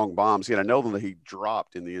were long bombs. He had another one that he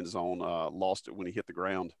dropped in the end zone, lost it when he hit the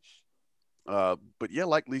ground. But yeah,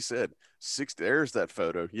 like Lee said, there's that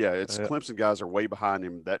photo. Yeah, it's Clemson guys are way behind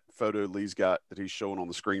him. That photo Lee's got that he's showing on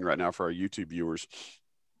the screen right now for our YouTube viewers.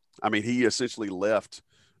 I mean, he essentially left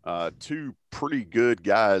 2 pretty good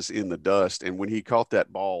guys in the dust. And when he caught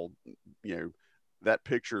that ball, that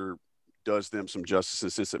picture does them some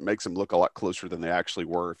justice since it makes them look a lot closer than they actually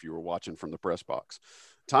were if you were watching from the press box.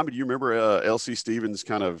 Tommy, do you remember LC Stevens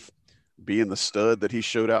kind of being the stud that he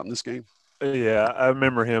showed out in this game? Yeah, I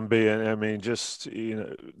remember him being, just,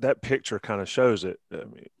 that picture kind of shows it. I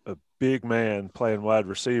mean, a big man playing wide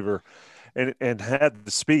receiver and had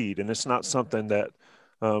the speed. And it's not something that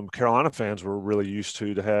Carolina fans were really used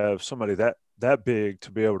to have somebody that big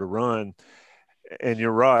to be able to run. And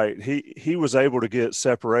you're right. He was able to get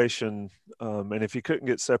separation. And if he couldn't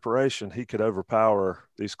get separation, he could overpower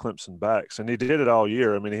these Clemson backs. And he did it all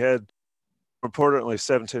year. I mean, he had reportedly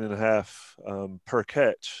 17.5 per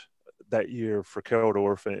catch that year for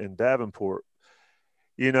Kildorf and Davenport.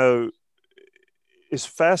 It's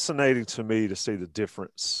fascinating to me to see the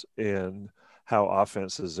difference in how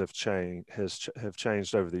offenses have changed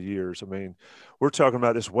over the years. I mean, we're talking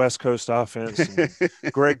about this West Coast offense. And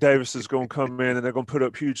Greg Davis is going to come in and they're going to put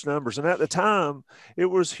up huge numbers. And at the time, there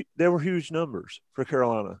were huge numbers for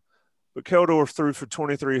Carolina. But Kildorf threw for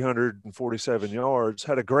 2,347 yards,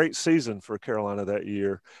 had a great season for Carolina that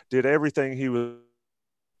year, did everything he was.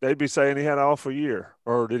 They'd be saying he had an awful year,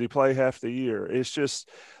 or did he play half the year? It's just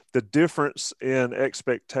the difference in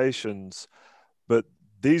expectations. But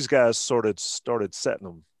these guys started setting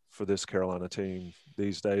them for this Carolina team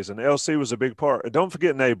these days. And LC was a big part. Don't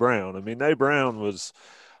forget Nate Brown. I mean, Nate Brown was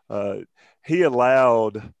he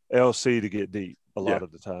allowed LC to get deep a lot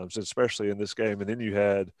of the times, especially in this game. And then you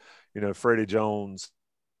had, Freddie Jones,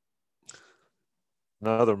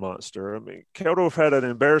 another monster. I mean, Kildorf had an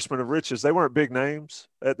embarrassment of riches. They weren't big names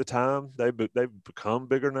at the time. They've become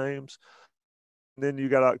bigger names. And then you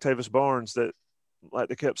got Octavius Barnes that, like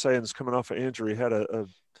they kept saying, is coming off an injury, had an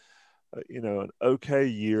okay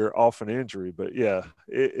year off an injury. But yeah,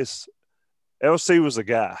 it's LC was a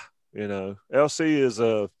guy. LC is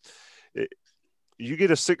you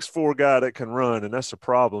get a 6'4" guy that can run, and that's a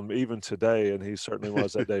problem even today. And he certainly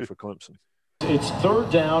was that day for Clemson. It's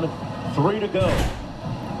 3rd down, 3 to go.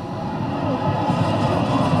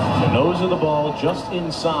 The nose of the ball just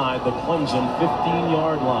inside the Clemson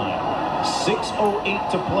 15-yard line.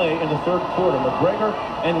 6:08 to play in the 3rd quarter. McGregor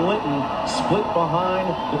and Linton split behind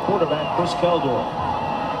the quarterback, Chris Kildorf.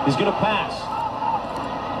 He's going to pass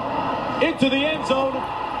into the end zone.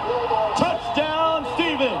 Touchdown,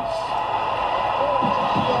 Stevens.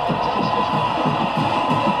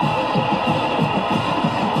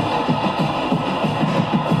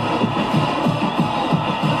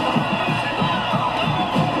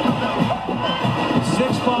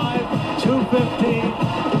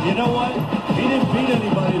 215. You know what? He didn't beat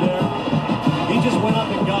anybody there. He just went up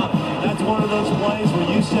and got it. And that's one of those plays where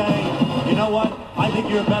you say, you know what? I think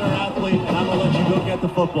you're a better athlete, and I'm going to let you go get the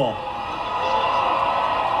football.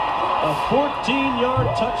 A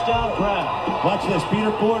 14-yard touchdown grab. Watch this.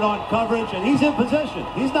 Peter Ford on coverage, and he's in possession.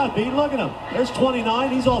 He's not beaten. Look at him. There's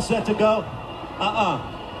 29. He's all set to go.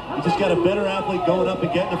 You just got a better athlete going up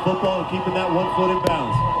and getting the football and keeping that 1 foot in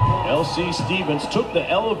bounds. L.C. Stevens took the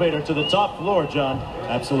elevator to the top floor, John.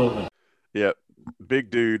 Absolutely. Yeah, big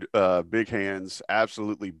dude, big hands,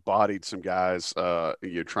 absolutely bodied some guys.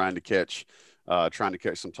 Trying to catch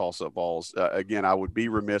some toss-up balls. Again, I would be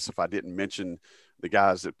remiss if I didn't mention the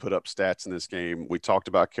guys that put up stats in this game. We talked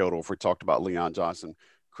about Keldorf. We talked about Leon Johnson.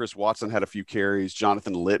 Chris Watson had a few carries.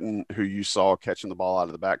 Jonathan Litton, who you saw catching the ball out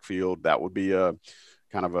of the backfield, that would be a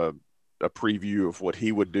kind of a preview of what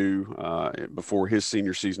he would do before his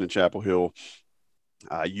senior season in Chapel Hill.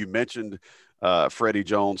 You mentioned Freddie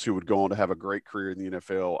Jones, who would go on to have a great career in the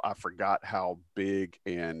NFL. I forgot how big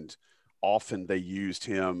and often they used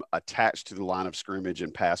him attached to the line of scrimmage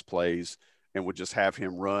and pass plays, and would just have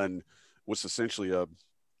him run what's essentially a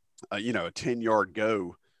 10-yard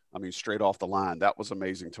go. I mean, straight off the line. That was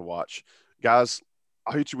amazing to watch. Guys,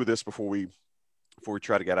 I'll hit you with this before we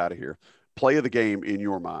try to get out of here. Play of the game in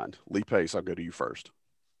your mind. Lee Pace, I'll go to you first.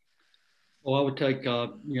 Well, I would take,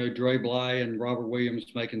 Dre Bly and Robert Williams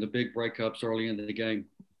making the big breakups early in the game.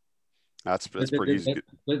 That's pretty easy.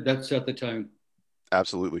 That set the tone.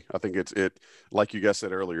 Absolutely. I think it like you guys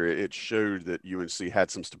said earlier, it showed that UNC had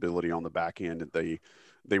some stability on the back end, that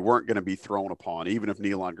they weren't going to be thrown upon, even if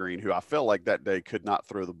Nealon Green, who I felt like that day could not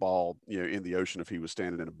throw the ball, in the ocean if he was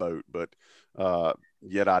standing in a boat. But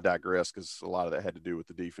yet I digress, because a lot of that had to do with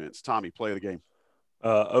the defense. Tommy, play of the game.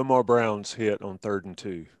 Omar Brown's hit on 3rd and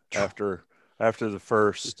 2 after the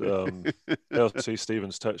first L.C.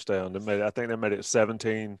 Stevens touchdown. I think they made it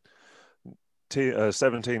 17-0.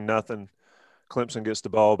 Clemson gets the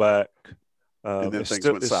ball back. And then things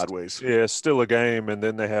went sideways. Yeah, it's still a game, and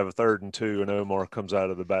then they have a 3rd and 2, and Omar comes out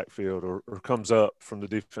of the backfield or comes up from the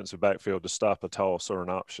defensive backfield to stop a toss or an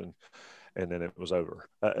option, and then it was over.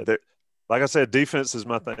 Like I said, defense is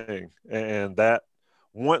my thing, and that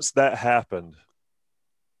once that happened,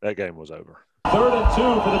 that game was over. 3rd and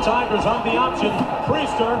 2 for the Tigers on the option.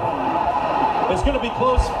 Priester is going to be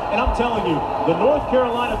close, and I'm telling you, the North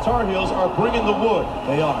Carolina Tar Heels are bringing the wood.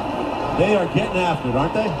 They are. They are getting after it,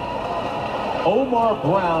 aren't they? Omar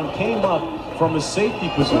Brown came up from a safety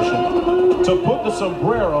position to put the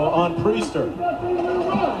sombrero on Priester.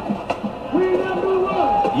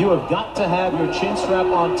 You have got to have your chin strap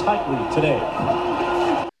on tightly today.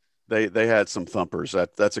 They had some thumpers.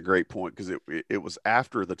 That's a great point, because it was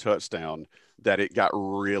after the touchdown that it got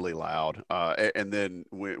really loud. And then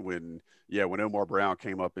when Omar Brown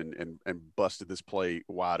came up and busted this play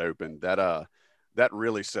wide open, that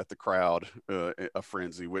really set the crowd a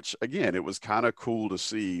frenzy, which, again, it was kind of cool to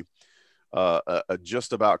see a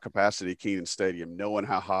just about capacity Kenan Stadium, knowing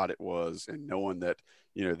how hot it was and knowing that,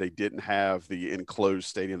 they didn't have the enclosed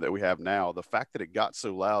stadium that we have now. The fact that it got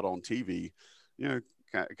so loud on TV,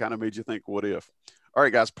 kind of made you think, what if? All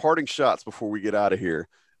right, guys, parting shots before we get out of here.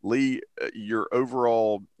 Lee, your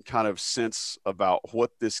overall kind of sense about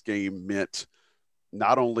what this game meant,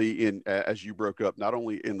 not only as you broke up, not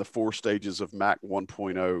only in the 4 stages of MAC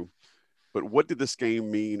 1.0, but what did this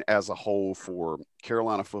game mean as a whole for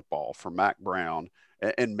Carolina football, for Mack Brown,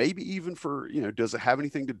 and maybe even for, does it have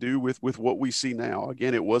anything to do with what we see now?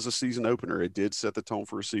 Again, it was a season opener. It did set the tone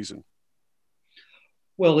for a season.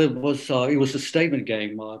 Well, it was a statement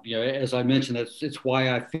game. As I mentioned, it's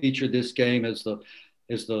why I featured this game as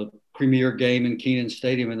the premier game in Kenan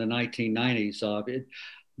Stadium in the 1990s.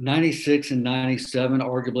 96 and 97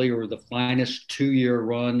 arguably were the finest 2-year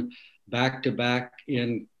run back-to-back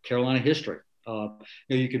in Carolina history.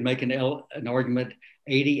 You could make an argument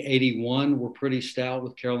 80-81 were pretty stout,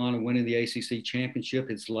 with Carolina winning the ACC championship,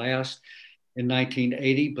 its last in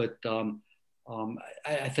 1980. But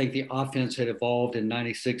I think the offense had evolved in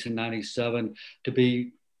 96 and 97 to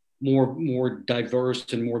be more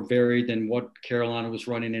diverse and more varied than what Carolina was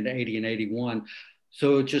running in 80 and 81.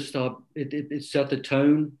 So it just it set the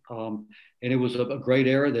tone, and it was a great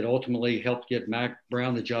era that ultimately helped get Mack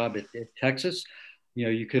Brown the job at Texas.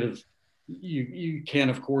 You can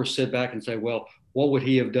of course sit back and say, well, what would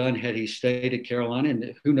he have done had he stayed at Carolina?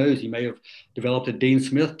 And who knows, he may have developed a Dean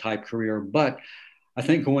Smith type career. But I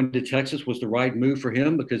think going to Texas was the right move for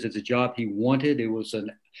him, because it's a job he wanted. It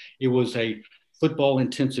was a football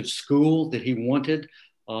intensive school that he wanted.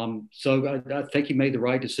 So I think he made the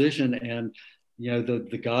right decision. And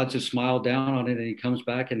the gods have smiled down on it, and he comes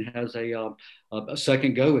back and has a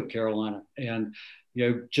second go at Carolina. And,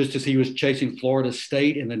 just as he was chasing Florida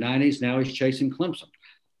State in the 90s, now he's chasing Clemson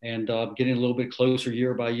and getting a little bit closer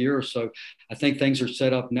year by year. So I think things are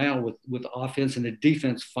set up now with offense and the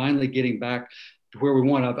defense finally getting back to where we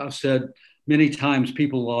want. I've said many times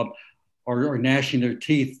people are gnashing their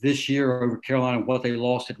teeth this year over Carolina, what they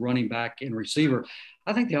lost at running back and receiver.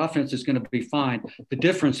 I think the offense is going to be fine. The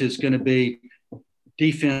difference is going to be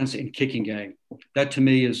defense and kicking game. That to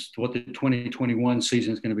me is what the 2021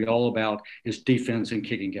 season is going to be all about, is defense and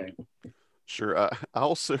kicking game. Sure. I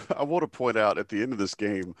want to point out at the end of this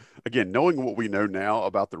game, again, knowing what we know now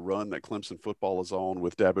about the run that Clemson football is on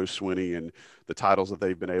with Dabo Swinney and the titles that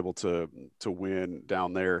they've been able to win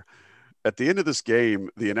down there. At the end of this game,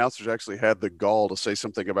 the announcers actually had the gall to say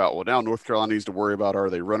something about, well, now North Carolina needs to worry about, are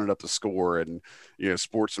they running up the score and,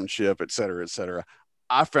 sportsmanship, et cetera, et cetera.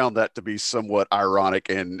 I found that to be somewhat ironic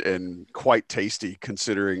and quite tasty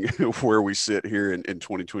considering where we sit here in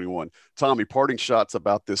 2021. Tommy, parting shots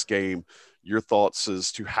about this game, your thoughts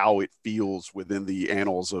as to how it feels within the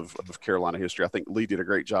annals of Carolina history. I think Lee did a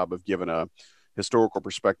great job of giving a historical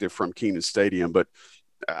perspective from Kenan Stadium, but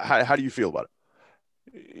how do you feel about it?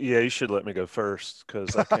 Yeah, you should let me go first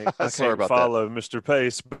because I can't follow that. Mr.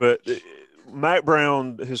 Pace. But Mack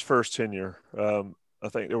Brown, his first tenure, I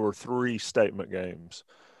think there were 3 statement games.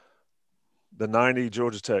 The 90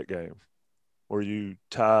 Georgia Tech game, where you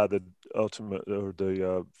tie the ultimate or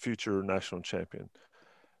the future national champion.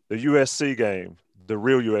 The USC game, the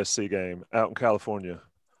real USC game out in California,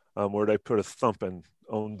 where they put a thumping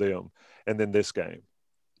on them. And then this game.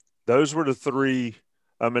 Those were the 3.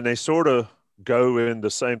 And they sort of go in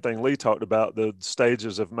the same thing Lee talked about, the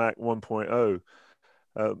stages of Mack 1.0.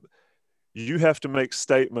 You have to make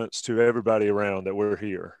statements to everybody around that we're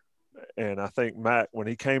here. And I think Mack, when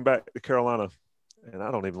he came back to Carolina, and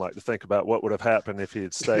I don't even like to think about what would have happened if he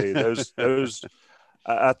had stayed.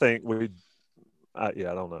 I think I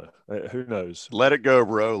don't know. Who knows? Let it go,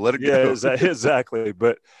 bro. Let it go. Yeah, exactly.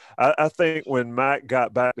 But I think when Mack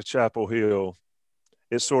got back to Chapel Hill,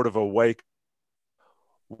 it sort of awakened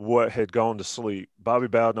what had gone to sleep. Bobby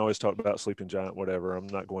Bowden always talked about sleeping giant, whatever. I'm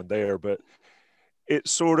not going there, but it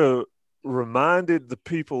sort of reminded the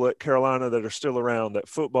people at Carolina that are still around that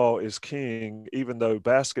football is king, even though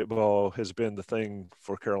basketball has been the thing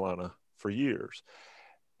for Carolina for years.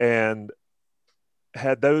 And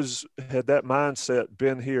had that mindset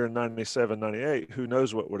been here in 97, 98, who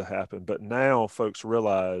knows what would have happened. But now folks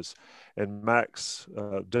realize, and Mack's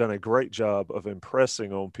done a great job of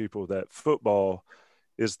impressing on people that football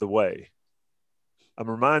is the way. I'm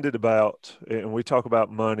reminded about, and we talk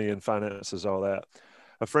about money and finances, all that.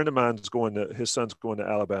 A friend of mine's his son's going to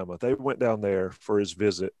Alabama. They went down there for his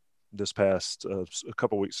visit this past a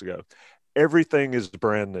couple weeks ago. Everything is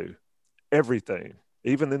brand new. Everything.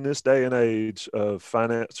 Even in this day and age of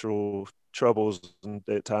financial troubles and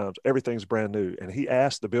at times, everything's brand new. And he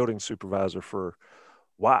asked the building supervisor for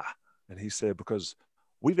why. And he said, because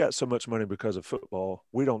we've got so much money because of football,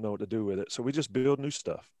 we don't know what to do with it. So we just build new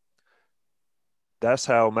stuff. That's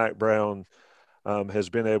how Mack Brown has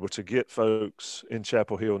been able to get folks in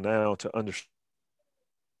Chapel Hill now to understand.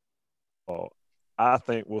 I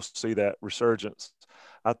think we'll see that resurgence.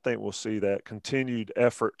 I think we'll see that continued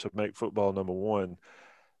effort to make football number one.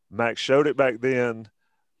 Mack showed it back then.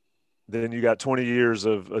 Then you got 20 years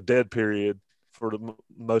of a dead period for the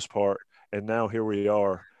most part. And now here we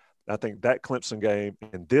are. I think that Clemson game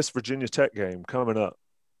and this Virginia Tech game coming up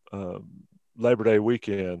Labor Day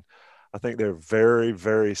weekend, I think they're very,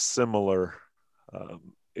 very similar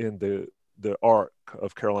in the arc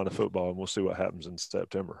of Carolina football, and we'll see what happens in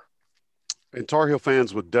September. And Tar Heel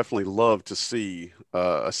fans would definitely love to see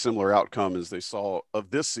a similar outcome as they saw of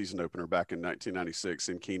this season opener back in 1996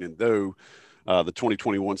 in Kenan, though the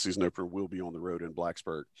 2021 season opener will be on the road in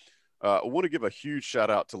Blacksburg. I want to give a huge shout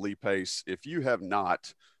out to Lee Pace. If you have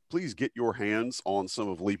not, please get your hands on some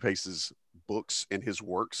of Lee Pace's books and his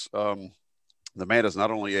works. The man is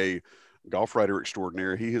not only a golf writer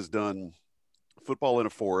extraordinaire, he has done Football in a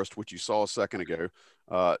Forest, which you saw a second ago.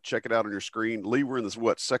 Check it out on your screen. Lee, we're in this,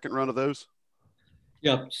 second run of those?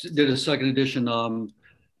 Yeah, did a second edition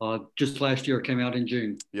just last year. It came out in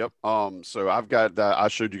June. Yep. So I've got that. I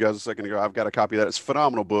showed you guys a second ago. I've got a copy of that. It's a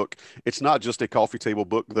phenomenal book. It's not just a coffee table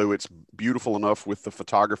book, though. It's beautiful enough with the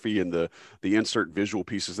photography and the insert visual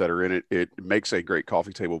pieces that are in it. It makes a great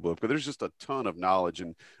coffee table book. But there's just a ton of knowledge.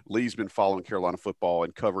 And Lee's been following Carolina football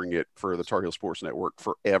and covering it for the Tar Heel Sports Network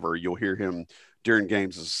forever. You'll hear him during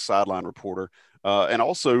games as a sideline reporter. And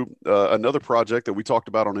also another project that we talked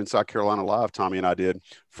about on Inside Carolina Live, Tommy and I did,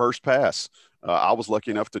 First Pass. I was lucky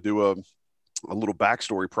enough to do a little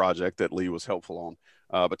backstory project that Lee was helpful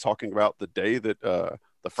on, but talking about the day that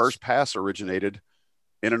the first pass originated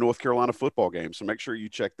in a North Carolina football game. So make sure you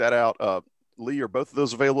check that out. Lee, are both of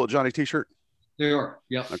those available at Johnny T-Shirt? They are.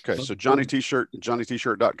 Yeah. Okay. So Johnny T-Shirt,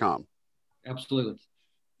 JohnnyT-shirt.com. Absolutely.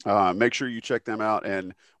 Make sure you check them out.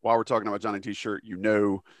 And while we're talking about Johnny T-Shirt,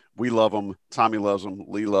 we love them. Tommy loves them.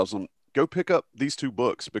 Lee loves them. Go pick up these two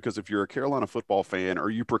books, because if you're a Carolina football fan, or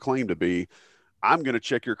you proclaim to be, I'm going to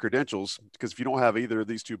check your credentials, because if you don't have either of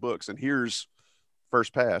these two books, and here's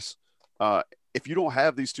First Pass, if you don't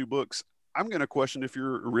have these two books, I'm going to question if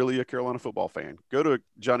you're really a Carolina football fan. Go to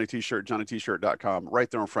Johnny T-Shirt, JohnnyT-shirt.com,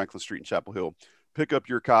 right there on Franklin Street in Chapel Hill. Pick up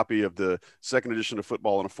your copy of the second edition of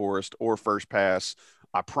Football in a Forest or First Pass.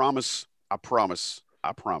 I promise,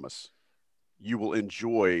 you will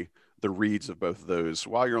enjoy the reads of both of those.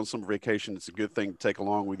 While you're on summer vacation, it's a good thing to take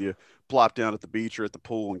along with you. Plop down at the beach or at the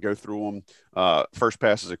pool and go through them. First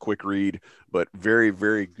Pass is a quick read, but very,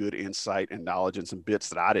 very good insight and knowledge and some bits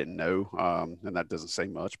that I didn't know. And that doesn't say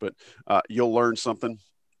much, but you'll learn something.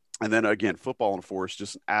 And then again, Football in a Forest,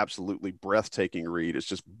 just an absolutely breathtaking read. It's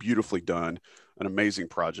just beautifully done, an amazing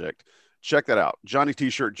project. Check that out. Johnny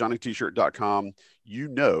T-Shirt, JohnnyT-shirt.com.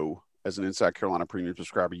 As an Inside Carolina Premium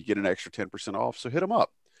subscriber, you get an extra 10% off. So hit them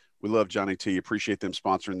up. We love Johnny T. Appreciate them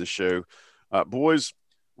sponsoring the show. Boys,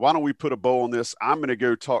 why don't we put a bow on this? I'm going to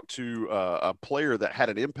go talk to a player that had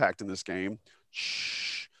an impact in this game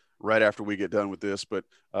right after we get done with this. But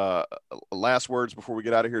last words before we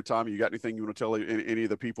get out of here, Tommy, you got anything you want to tell any of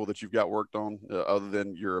the people that you've got worked on other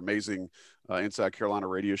than your amazing Inside Carolina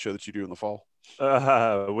radio show that you do in the fall?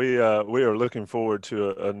 We are looking forward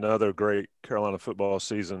to another great Carolina football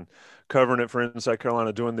season, covering it for Inside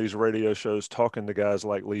Carolina, doing these radio shows, talking to guys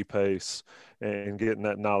like Lee Pace, and getting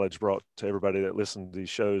that knowledge brought to everybody that listens to these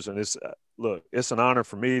shows. And it's an honor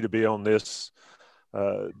for me to be on this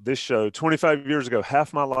show 25 years ago,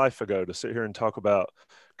 half my life ago, to sit here and talk about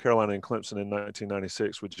Carolina and Clemson in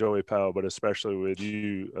 1996 with Joey Powell, but especially with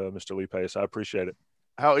you, Mr. Lee Pace. I appreciate it.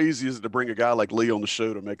 How easy is it to bring a guy like Lee on the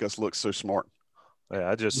show to make us look so smart? Yeah,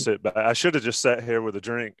 I just sit back. I should have just sat here with a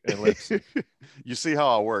drink and listen. You see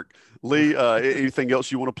how I work. Lee, anything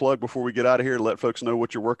else you want to plug before we get out of here? Let folks know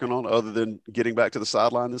what you're working on other than getting back to the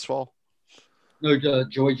sideline this fall? No,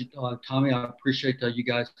 George, Tommy, I appreciate you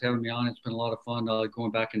guys having me on. It's been a lot of fun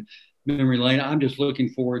going back in memory lane. I'm just looking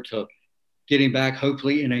forward to getting back,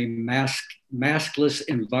 hopefully in a maskless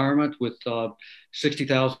environment with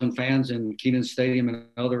 60,000 fans in Kenan Stadium and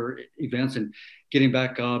other events, and getting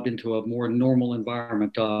back into a more normal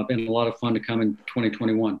environment. Been a lot of fun to come in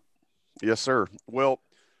 2021. Yes, sir. Well,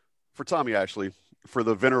 for Tommy Ashley, for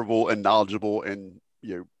the venerable and knowledgeable and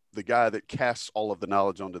the guy that casts all of the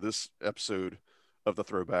knowledge onto this episode of the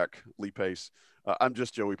Throwback, Lee Pace, I'm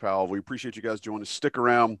just Joey Powell. We appreciate you guys joining us. Stick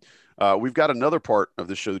around. We've got another part of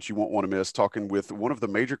this show that you won't want to miss, talking with one of the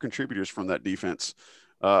major contributors from that defense.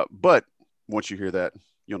 But once you hear that,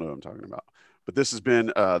 you'll know what I'm talking about. But this has been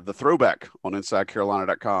the Throwback on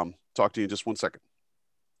InsideCarolina.com. Talk to you in just 1 second.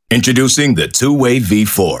 Introducing the Two-Way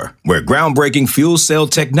V4, where groundbreaking fuel cell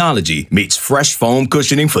technology meets fresh foam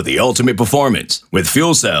cushioning for the ultimate performance. With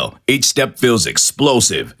Fuel Cell, each step feels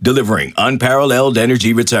explosive, delivering unparalleled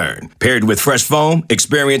energy return. Paired with fresh foam,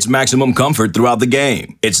 experience maximum comfort throughout the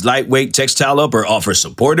game. Its lightweight textile upper offers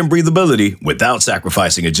support and breathability without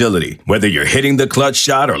sacrificing agility. Whether you're hitting the clutch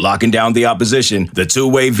shot or locking down the opposition, the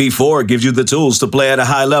Two-Way V4 gives you the tools to play at a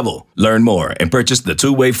high level. Learn more and purchase the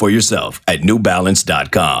Two-Way for yourself at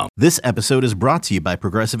NewBalance.com. This episode is brought to you by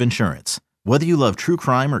Progressive Insurance. Whether you love true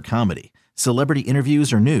crime or comedy, celebrity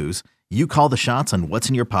interviews or news, you call the shots on what's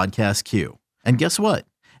in your podcast queue. And guess what?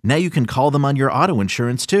 Now you can call them on your auto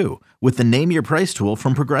insurance too, with the Name Your Price tool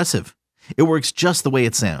from Progressive. It works just the way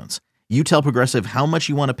it sounds. You tell Progressive how much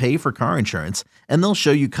you want to pay for car insurance, and they'll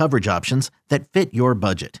show you coverage options that fit your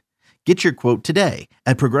budget. Get your quote today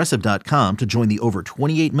at Progressive.com to join the over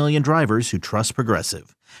 28 million drivers who trust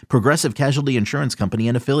Progressive. Progressive Casualty Insurance Company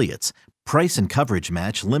and Affiliates. Price and coverage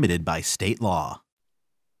match limited by state law.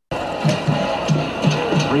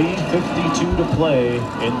 3:52 to play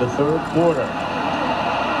in the third quarter.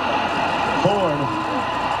 Horn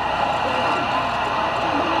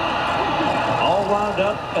all wound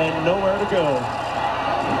up and nowhere to go.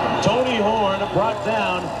 Tony Horn brought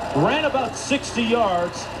down, ran about 60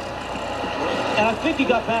 yards. And I think he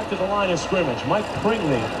got back to the line of scrimmage. Mike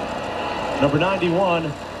Pringley, number 91,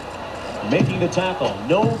 making the tackle.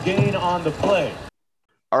 No gain on the play.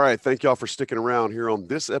 All right. Thank y'all for sticking around here on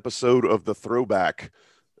this episode of The Throwback,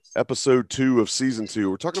 episode 2 of season 2.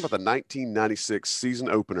 We're talking about the 1996 season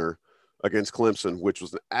opener against Clemson, which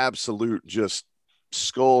was an absolute just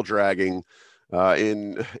skull dragging.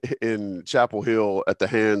 in Chapel Hill at the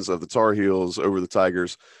hands of the Tar Heels over the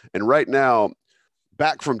Tigers. And right now,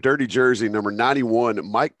 back from dirty jersey, number 91,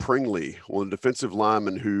 Mike Pringley, one of the defensive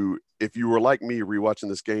linemen who, if you were like me rewatching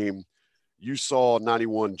this game, you saw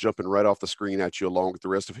 91 jumping right off the screen at you along with the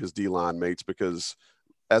rest of his D-line mates, because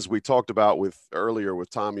as we talked about earlier with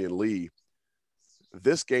Tommy and Lee,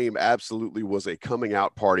 this game absolutely was a coming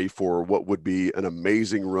out party for what would be an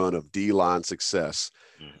amazing run of D-line success.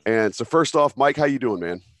 And so first off, Mike, how you doing,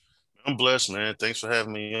 man? I'm blessed, man. Thanks for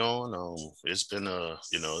having me on. It's been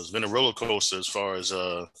it's been a roller coaster as far as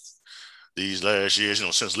these last years,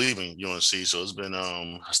 since leaving UNC. So it's been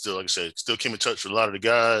I still keep in touch with a lot of the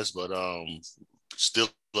guys, but still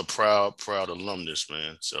a proud alumnus,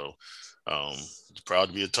 man. So proud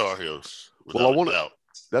to be a Tar Heel.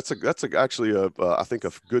 That's actually I think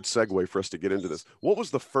a good segue for us to get into this. What was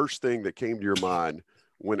the first thing that came to your mind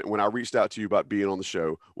when I reached out to you about being on the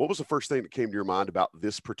show? What was the first thing that came to your mind about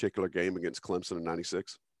this particular game against Clemson in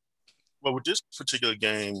 '96? Well, with this particular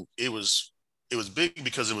game, it was big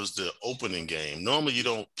because it was the opening game. Normally, you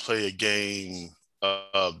don't play a game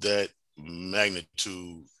of that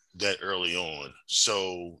magnitude that early on.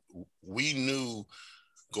 So we knew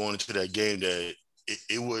going into that game that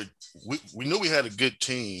we knew we had a good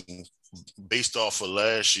team based off of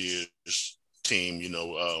last year's team.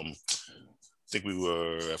 I think we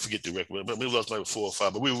were, I forget the record, but we lost like 4 or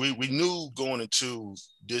 5. But we knew going into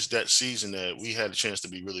that season that we had a chance to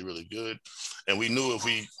be really, really good. And we knew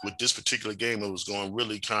with this particular game, it was going to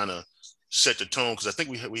really kind of set the tone, because I think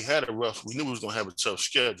we knew we was going to have a tough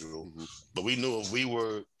schedule. Mm-hmm. But we knew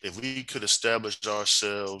if we could establish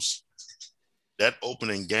ourselves that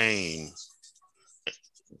opening game,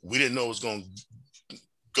 we didn't know it was going to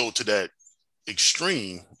go to that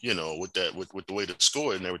extreme, with the way the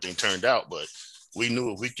score and everything turned out. But we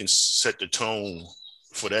knew if we can set the tone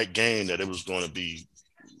for that game, that it was going to be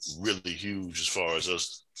really huge as far as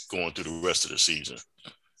us going through the rest of the season.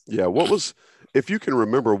 Yeah. If you can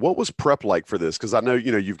remember, what was prep like for this? Because I know,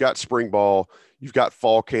 you've got spring ball, you've got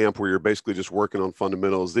fall camp where you're basically just working on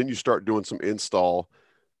fundamentals. Then you start doing some install.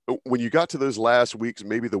 When you got to those last weeks,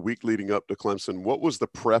 maybe the week leading up to Clemson, what was the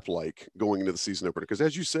prep like going into the season opener? Because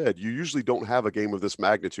as you said, you usually don't have a game of this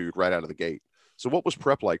magnitude right out of the gate. So what was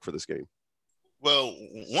prep like for this game? Well,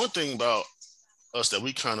 one thing about us that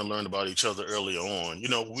we kind of learned about each other early on,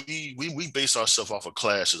 we base ourselves off of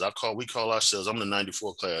classes. We call ourselves, I'm the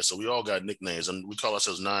 94 class, so we all got nicknames. And we call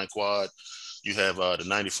ourselves 9 Quad. You have the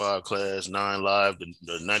 95 class, 9 Live,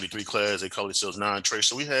 the 93 class, they call themselves 9 Trace.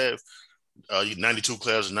 So we have 92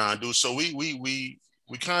 class and 9 dudes. So we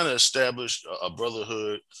kind of established a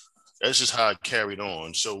brotherhood. That's just how it carried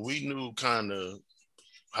on. So we knew kind of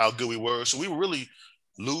how good we were. So we were really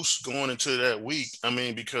loose going into that week. I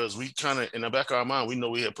mean, because we kind of, in the back of our mind, we know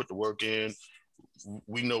we had put the work in.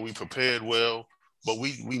 We know we prepared well, but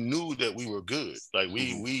we knew that we were good. Like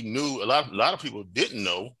we knew a lot of people didn't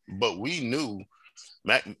know, but we knew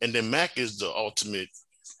Mac. And then Mac is the ultimate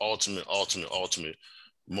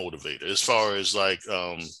motivator as far as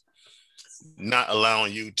not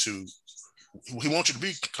allowing you to. He wants you to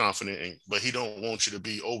be confident, but he don't want you to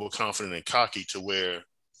be overconfident and cocky to where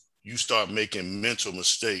you start making mental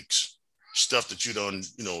mistakes, stuff that you don't,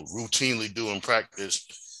 routinely do in practice,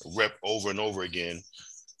 rep over and over again.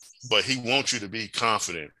 But he wants you to be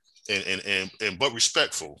confident and but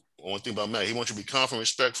respectful. One thing about Matt, he wants you to be confident,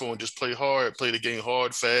 respectful, and just play hard, play the game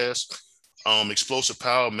hard, fast, explosive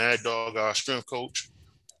power. Mad Dog, our strength coach.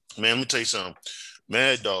 Man, let me tell you something.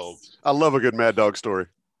 Mad Dog. I love a good Mad Dog story.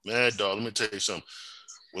 Mad Dog, let me tell you something.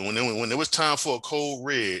 When it was time for a cold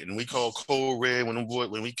red, and we call cold red when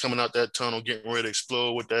we coming out that tunnel, getting ready to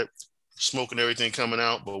explode with that smoke and everything coming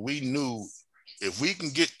out, but we knew if we can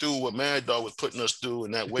get through what Mad Dog was putting us through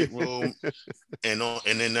in that weight room, and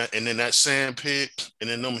then that sand pit, and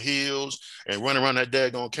then them hills, and running around that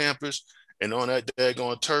daggone campus, and on that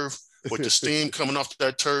daggone turf with the steam coming off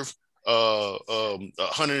that turf,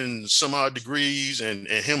 100 and some odd degrees, and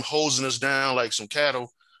him hosing us down like some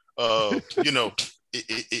cattle,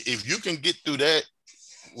 If you can get through that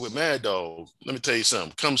with Mad Dog, let me tell you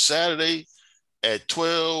something. Come Saturday at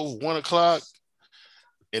 1 o'clock,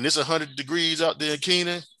 and it's 100 degrees out there in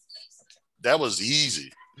Keenan, that was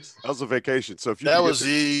easy. That was a vacation. So if you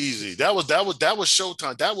easy. That was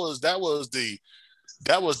showtime. That was the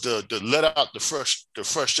let out the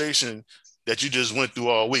frustration that you just went through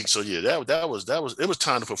all week. So yeah, that was it was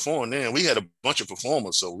time to perform then. We had a bunch of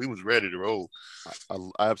performers, so we was ready to roll. I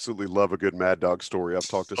absolutely love a good Mad Dog story. I've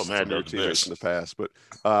talked to some of your teammates in the past, but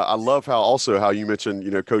I love how you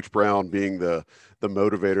mentioned, Coach Brown being the the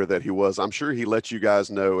motivator that he was. I'm sure he let you guys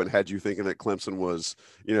know and had you thinking that Clemson was,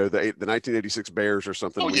 the 1986 Bears or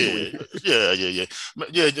something. Oh, yeah.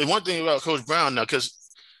 The one thing about Coach Brown now, because,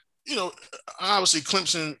 obviously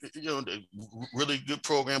Clemson, really good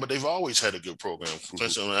program, but they've always had a good program.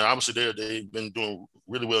 Clemson, and obviously they've been doing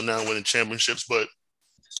really well now, winning championships. But,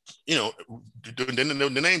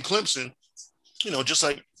 the name Clemson, just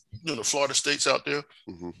like, the Florida States out there,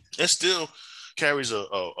 it still carries a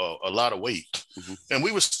lot of weight. And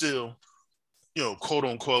we were still, quote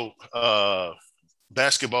unquote,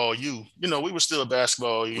 basketball U. We were still a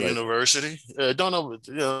basketball university. Don't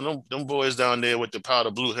know, them boys down there with the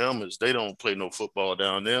powder blue helmets, they don't play no football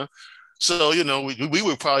down there. So, we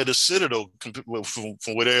were probably the Citadel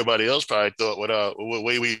from what everybody else probably thought with the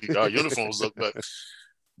way our uniforms look.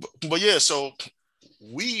 But yeah, so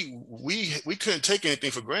we couldn't take anything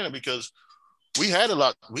for granted because we had a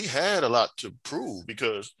lot to prove,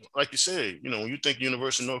 because like you said, when you think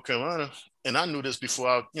University of North Carolina, and I knew this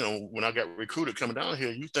before when I got recruited coming down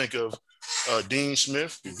here, you think of Dean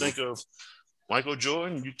Smith, you think of Michael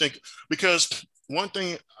Jordan, because one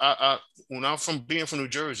thing when I'm being from New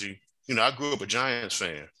Jersey, I grew up a Giants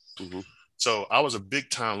fan. So I was a big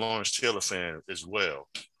time Lawrence Taylor fan as well.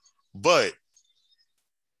 But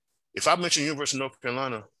if I mention University of North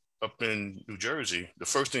Carolina up in New Jersey, the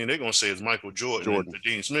first thing they're going to say is Michael Jordan. And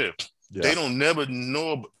Dean Smith. Yeah. They don't never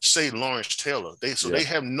say Lawrence Taylor. They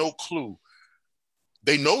have no clue.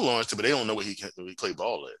 They know Lawrence, but they don't know where he played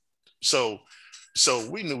ball at. So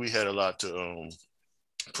we knew we had a lot to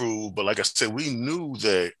prove. But like I said, we knew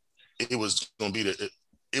that it was going to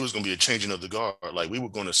be a changing of the guard. Like, we were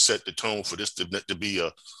going to set the tone for this to be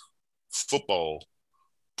a football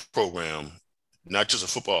program. Not just a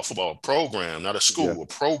football program, not a school, a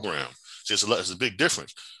program. So it's a big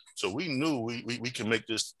difference. So we knew we can make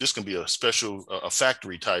this can be a special, a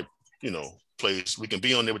factory type, place. We can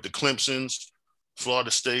be on there with the Clemsons, Florida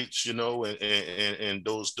States, and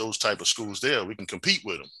those type of schools there. We can compete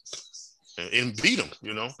with them and beat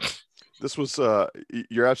them, This was,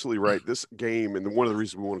 you're absolutely right. This game, and one of the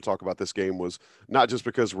reasons we want to talk about this game was not just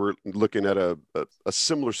because we're looking at a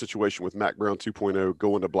similar situation with Mack Brown 2.0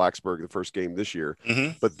 going to Blacksburg the first game this year,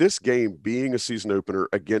 but this game being a season opener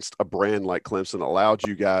against a brand like Clemson allowed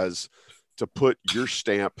you guys to put your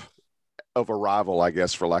stamp of arrival, I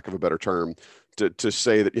guess, for lack of a better term, to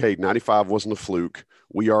say that, hey, 95 wasn't a fluke.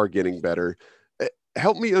 We are getting better.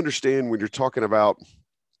 Help me understand when you're talking about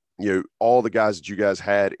all the guys that you guys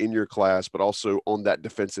had in your class, but also on that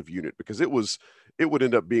defensive unit, because it would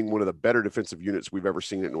end up being one of the better defensive units we've ever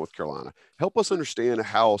seen at North Carolina. Help us understand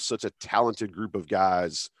how such a talented group of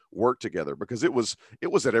guys work together, because it was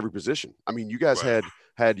at every position. I mean, you guys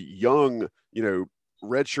had young,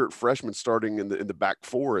 redshirt freshmen starting in the back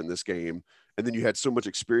four in this game. And then you had so much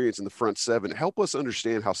experience in the front seven. Help us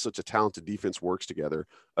understand how such a talented defense works together,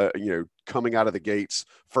 coming out of the gates,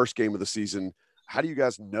 first game of the season. How do you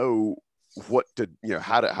guys know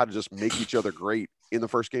how to just make each other great in the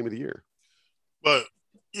first game of the year? But,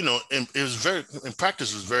 and it was in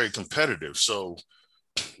practice, it was very competitive. So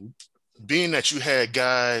being that you had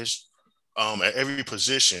guys at every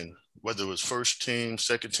position, whether it was first team,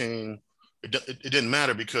 second team, it didn't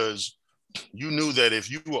matter, because you knew that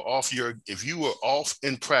if you were off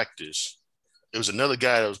in practice, there was another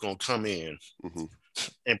guy that was going to come in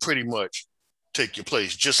and pretty much take your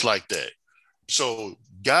place just like that. So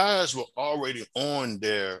guys were already on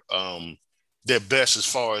their best as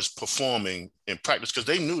far as performing in practice, because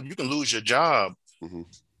they knew you can lose your job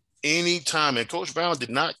anytime. And Coach Brown did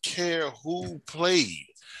not care who played.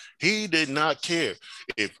 He did not care.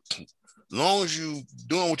 As long as you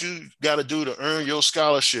doing what you got to do to earn your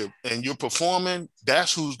scholarship and you're performing,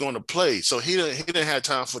 that's who's going to play. So he didn't have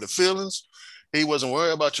time for the feelings. He wasn't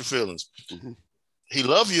worried about your feelings. He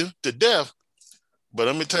loved you to death, but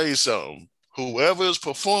let me tell you something. Whoever is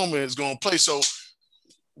performing is going to play. So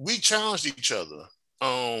we challenged each other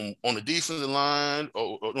on the defensive line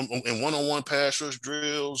or in one-on-one pass rush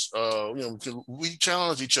drills. We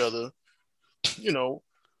challenged each other,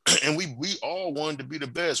 and we all wanted to be the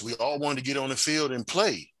best. We all wanted to get on the field and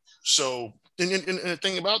play. So, and the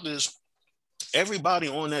thing about this, everybody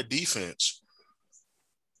on that defense,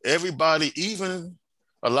 even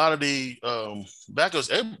a lot of the backers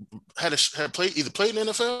had played in the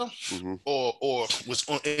NFL or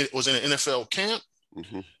was in an NFL camp.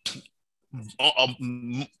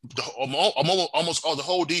 Almost all the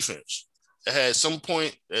whole defense had some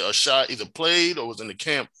point a shot, either played or was in the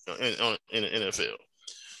camp in the NFL,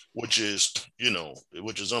 which is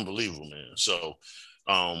unbelievable, man. So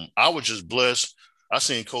I was just blessed. I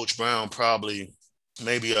seen Coach Brown probably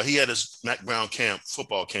maybe he had his Mac Brown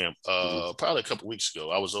football camp, probably a couple weeks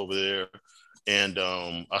ago. I was over there, and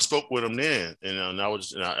I spoke with him then, and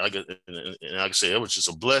like I said, it was just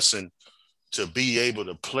a blessing to be able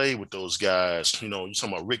to play with those guys. You know, you're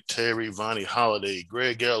talking about Rick Terry, Vonnie Holliday,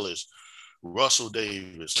 Greg Ellis, Russell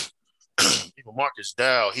Davis, even Marcus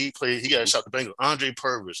Dow. He got a shot the Bengals. Andre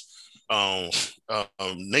Purvis,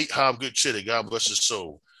 Nate Hobgood-Chittick, God bless his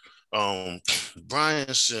soul.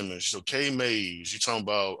 Brian Simmons, Kay Mays, you're talking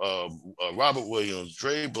about Robert Williams,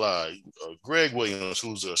 Dre Bly, Greg Williams,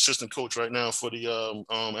 who's the assistant coach right now for the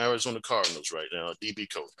Arizona Cardinals right now, DB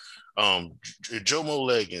coach. Jomo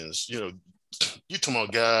Leggins, you talking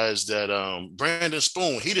about guys that Brandon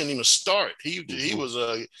Spoon, he didn't even start. He was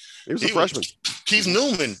a freshman. Keith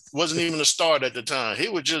Newman wasn't even a start at the time. He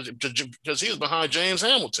was just because he was behind James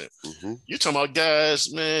Hamilton. You talking about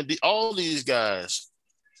guys, man, all these guys.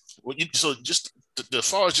 So just as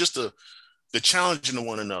far as just the challenging of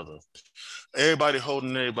one another, everybody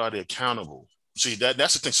holding everybody accountable. See,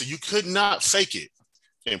 that's the thing. So you could not fake it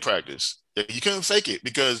in practice. You couldn't fake it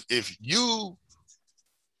because if you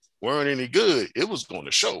weren't any good, it was going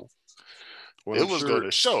to show. Well, it was going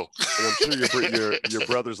to show. And I'm sure your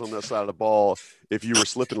brothers on that side of the ball, if you were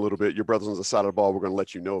slipping a little bit, your brothers on the side of the ball were going to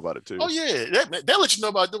let you know about it too. Oh yeah, they'll let you know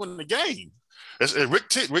about doing the game.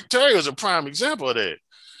 Rick Terry was a prime example of that.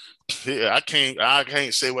 Yeah, I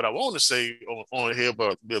can't say what I want to say on here,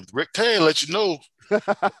 but if Rick Terry let you know,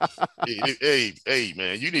 hey,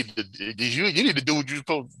 man, you need to do what you're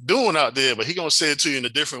supposed to be doing out there, but he gonna say it to you in a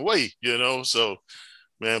different way, So,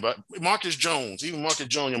 man, but Marcus Jones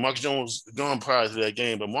was gone prior to that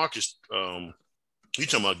game, but Marcus, you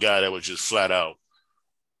talking about a guy that was just flat out.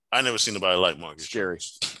 I never seen nobody like Marcus. Scary.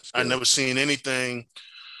 I never seen anything.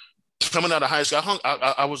 Coming out of high school,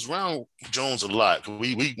 I was around Jones a lot.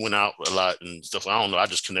 We went out a lot and stuff. I don't know. I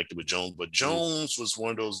just connected with Jones, but Jones was one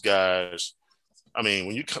of those guys. I mean,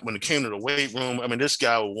 when it came to the weight room, I mean, this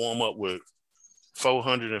guy would warm up with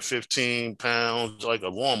 415 pounds, like a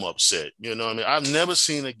warm-up set. You know what I mean? I've never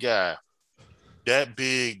seen a guy that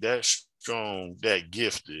big, that strong, that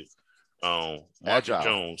gifted. Marcus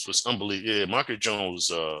Jones was unbelievable. Yeah, Marcus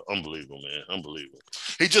Jones was unbelievable, man. Unbelievable.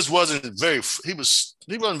 He just wasn't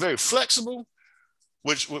he wasn't very flexible,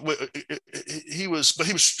 which he was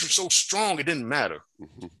so strong it didn't matter.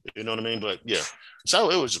 You know what I mean? But yeah,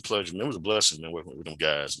 so it was a pleasure, man. It was a blessing, man, working with them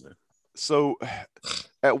guys, man. So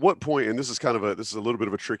at what point, and this is a little bit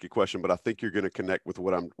of a tricky question, but I think you're going to connect with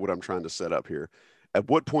what I'm trying to set up here. At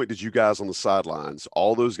what point did you guys on the sidelines,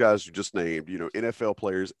 all those guys you just named, NFL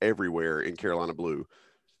players everywhere in Carolina Blue,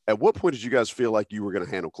 at what point did you guys feel like you were going to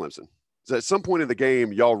handle Clemson? So at some point in the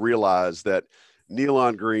game, y'all realized that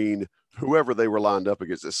Nealon Green, whoever they were lined up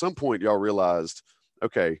against, at some point y'all realized,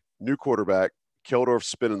 okay, new quarterback, Keldorf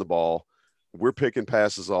spinning the ball, we're picking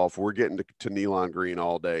passes off, we're getting to Nealon Green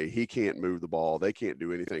all day. He can't move the ball. They can't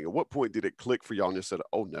do anything. At what point did it click for y'all and you said,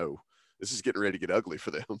 oh no, this is getting ready to get ugly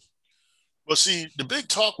for them? Well, see, the big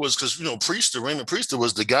talk was because Raymond Priester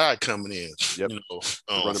was the guy coming in. Yep.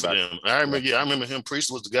 For them. I remember him.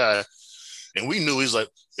 Priester was the guy, and we knew he's like,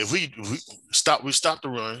 if we stop the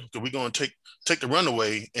run, because we're going to take the run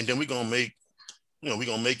away, and then we're going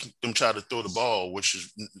to make them try to throw the ball, which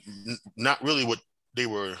is not really what they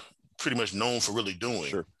were pretty much known for really doing.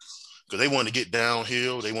 Sure. Because they wanted to get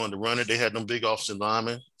downhill, they wanted to run it. They had them big offensive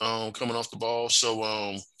linemen coming off the ball,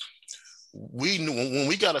 so. We knew when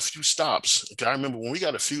we got a few stops. I remember when we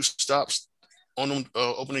got a few stops on them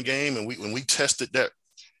opening game, and when we tested that,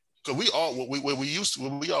 because we always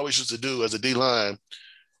used to do as a D line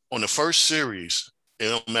on the first series, it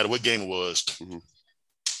don't matter what game it was,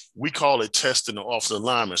 we call it testing the offensive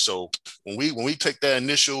lineman. So when we take that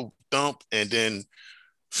initial thump and then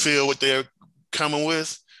feel what they're coming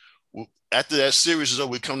with, after that series is over,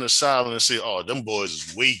 we come to the sideline and say, "Oh, them boys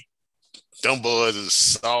is weak. Them boys is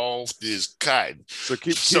soft as cotton." So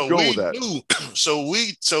keep going with that.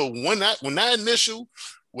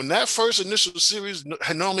 When that first initial series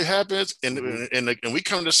normally happens, and we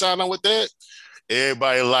come to the sideline with that,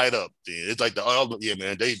 everybody light up. It's like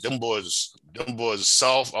man, them boys is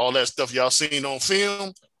soft. All that stuff y'all seen on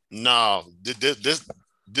film, nah,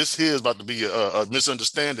 this here is about to be a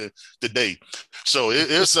misunderstanding today. So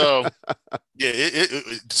it's so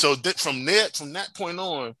from that point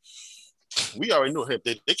on, we already knew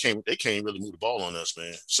they can't really move the ball on us,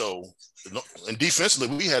 man. So, and defensively,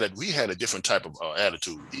 we had a different type of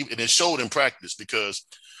attitude, and it showed in practice because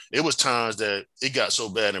it was times that it got so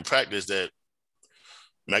bad in practice that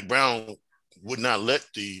Mac Brown would not let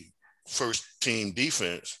the first team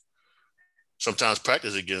defense sometimes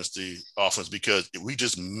practice against the offense because it would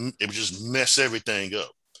just mess everything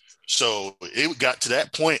up. So it got to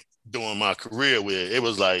that point during my career where it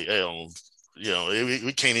was like,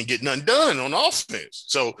 we can't even get nothing done on offense.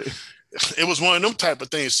 So it was one of them type of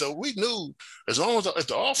things. So we knew as long as if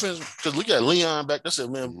the offense, because we got Leon back, that's it,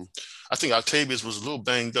 man. I think Octavius was a little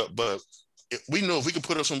banged up, but we knew if we could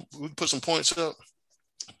put some points up,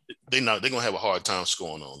 they're gonna have a hard time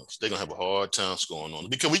scoring on us. They're gonna have a hard time scoring on us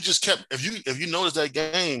because we just kept. If you notice that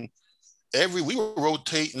game, we were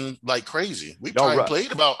rotating like crazy. We probably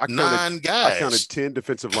played about 9 guys. I counted 10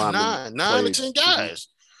 defensive linemen. 9 to 10 guys.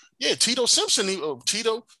 Yeah, Tito Simpson.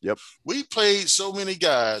 Tito. Yep. We played so many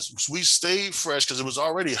guys. We stayed fresh because it was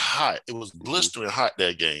already hot. It was blistering hot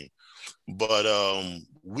that game. But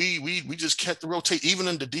we just kept the rotate. Even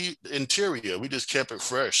in the interior, we just kept it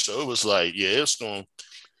fresh. So it was like, yeah, it's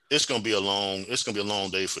gonna be a long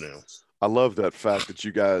day for them. I love that fact that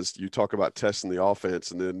you talk about testing the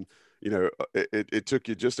offense, and then it took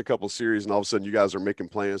you just a couple of series, and all of a sudden you guys are making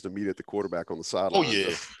plans to meet at the quarterback on the sideline. Oh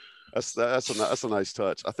yeah. That's a nice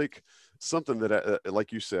touch. I think something that,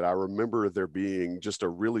 like you said, I remember there being just a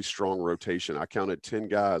really strong rotation. I counted 10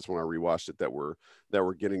 guys when I rewatched it that were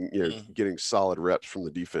getting getting solid reps from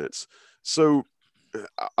the defense. So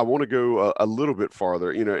I want to go a little bit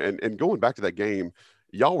farther, and going back to that game,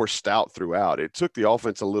 y'all were stout throughout. It took the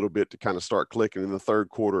offense a little bit to kind of start clicking in the third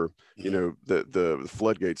quarter. The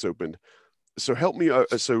floodgates opened. So help me.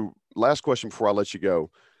 So last question before I let you go,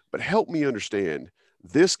 but help me understand.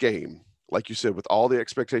 This game, like you said, with all the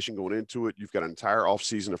expectation going into it, you've got an entire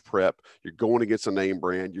offseason of prep. You're going against a name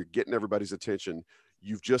brand. You're getting everybody's attention.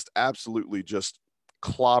 You've just absolutely just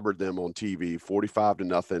clobbered them on TV,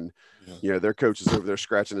 45-0. Yeah. Their coach is over there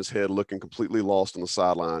scratching his head, looking completely lost on the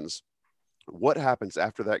sidelines. What happens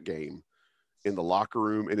after that game in the locker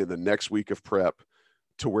room and in the next week of prep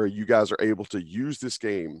to where you guys are able to use this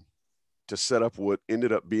game to set up what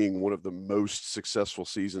ended up being one of the most successful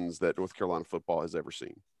seasons that North Carolina football has ever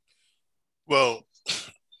seen? Well,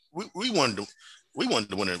 we wanted to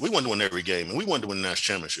win it. We wanted to win every game, and we wanted to win the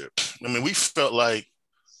national championship. I mean, we felt like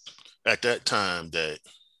at that time that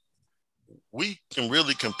we can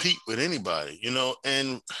really compete with anybody,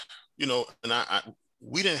 and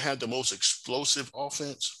we didn't have the most explosive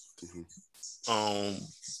offense,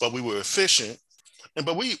 but we were efficient,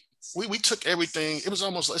 but we took everything. It's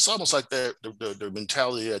almost like that the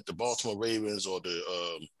mentality that the Baltimore Ravens or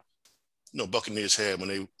the Buccaneers had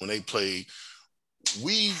when they played.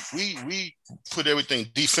 We put everything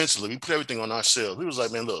defensively. We put everything on ourselves. We was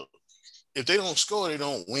like, man, look, if they don't score, they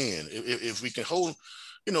don't win. If we can hold,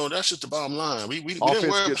 that's just the bottom line.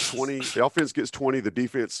 Offense gets 20. The offense gets 20. The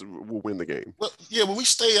defense will win the game. Well, yeah, but we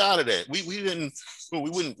stayed out of that. We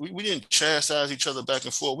didn't chastise each other back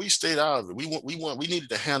and forth. We stayed out of it. We needed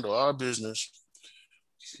to handle our business,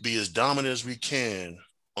 be as dominant as we can,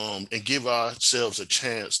 and give ourselves a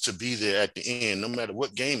chance to be there at the end, no matter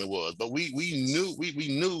what game it was. But we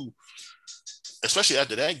knew, especially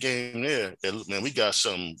after that game there, that, man, we got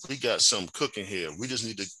some cooking here. We just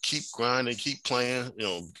need to keep grinding, keep playing,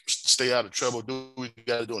 stay out of trouble, do what we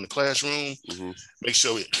got to do in the classroom, make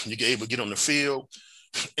sure you get able to get on the field,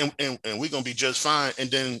 and we're going to be just fine. And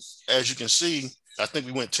then, as you can see, I think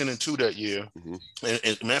we went 10-2 that year.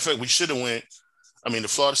 And matter of fact, we should have went. I mean, the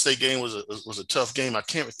Florida State game was a tough game. I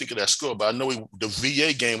can't think of that score, but I know the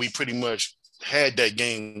VA game, we pretty much had that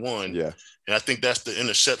game won. Yeah. And I think that's the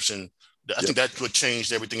interception. I think that's what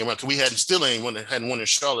changed everything around. Because we hadn't won in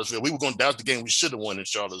Charlottesville. That was the game we should have won in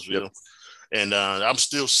Charlottesville. Yep. And I'm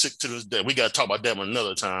still sick to this day. We got to talk about that one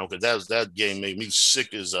another time because that game made me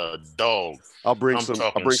sick as a dog. I'll bring some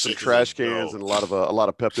trash cans and a lot of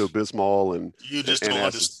Pepto-Bismol and you just don't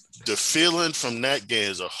understand. The feeling from that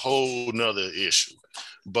game is a whole nother issue.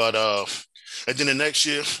 But and then the next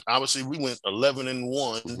year, obviously, we went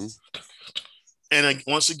 11-1, and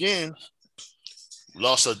once again,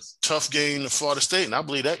 lost a tough game to Florida State, and I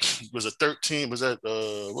believe that was a 13. Was that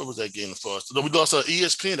what was that game in Florida State? No, we lost an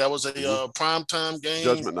ESPN. That was a primetime game.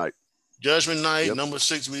 Judgment night. Yep. Number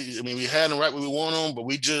 6. We had them right where we want them, but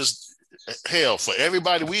we just for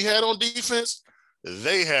everybody we had on defense,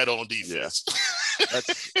 they had on defense. Yeah.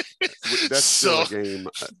 That's still a game.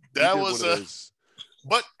 That was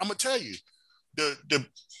but I'm gonna tell you, that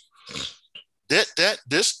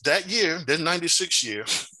year, that 96 year,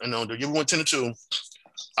 the year we went 10-2,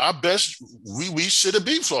 our best, we should have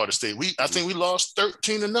beat Florida State. I think we lost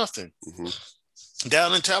 13-0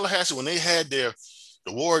 down in Tallahassee when they had the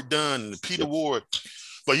Ward Dunn and the Peter Ward.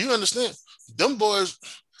 But you understand, them boys,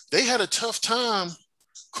 they had a tough time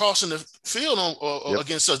crossing the field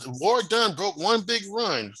against us. Ward Dunn broke one big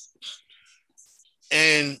run,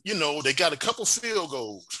 and they got a couple field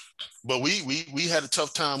goals. but we had a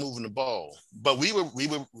tough time moving the ball. But we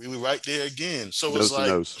were right there again. So it was like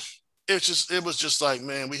it was just like,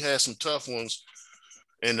 man, we had some tough ones,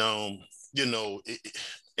 and you know,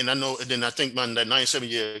 and I know, and then I think that 97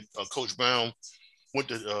 year Coach Brown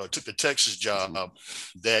took the Texas job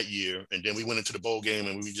that year, and then we went into the bowl game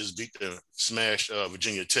and we just smashed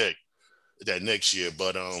Virginia Tech that next year.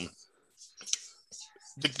 But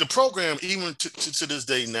the program, even to this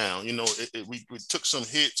day now, you know, we took some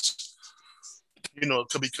hits, you know,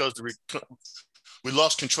 because we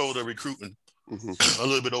lost control of the recruitment a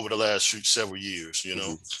little bit over the last several years, you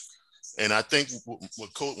know. And I think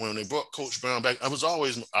when they brought Coach Brown back, I was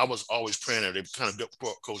always praying that they kind of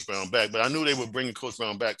brought Coach Brown back, but I knew they were bringing Coach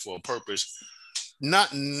Brown back for a purpose,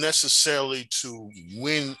 not necessarily to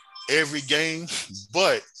win every game,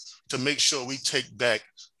 but to make sure we take back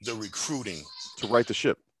the recruiting. To right the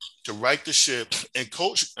ship. And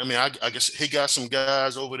Coach, I mean, I guess he got some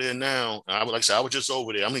guys over there now. I would like to say I was just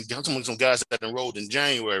over there. I mean, got some guys that enrolled in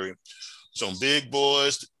January, some big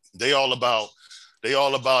boys. They all about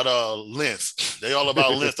length. They all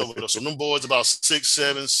about length over there. So them boys about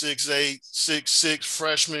 6'7", 6'8", 6'6",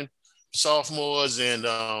 freshmen, sophomores, and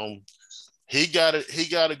he got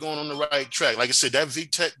it going on the right track. Like I said, that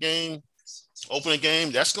VTech game, opening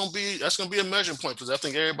game, that's gonna be a measuring point, because I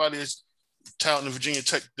think everybody is touting Virginia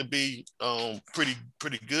Tech to be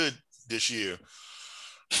pretty good this year.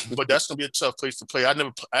 But that's gonna be a tough place to play. I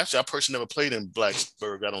personally never played in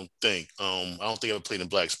Blacksburg. I don't think I ever played in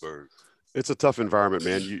Blacksburg. It's a tough environment,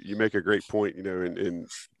 man. You make a great point, you know, in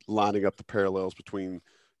lining up the parallels between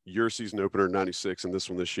your season opener in 96 and this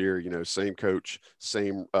one this year. You know, same coach,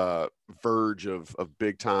 same verge of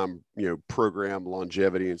big time, you know, program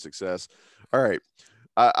longevity and success. All right.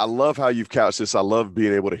 I love how you've couched this. I love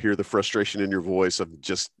being able to hear the frustration in your voice of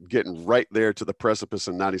just getting right there to the precipice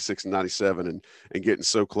in 96 and 97 and getting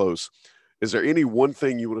so close. Is there any one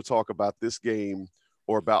thing you want to talk about this game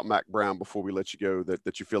or about Mack Brown before we let you go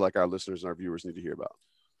that you feel like our listeners and our viewers need to hear about?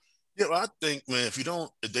 Yeah, well, I think, man, if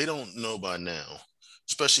they don't know by now,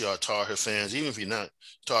 especially our Tar Heel fans, even if you're not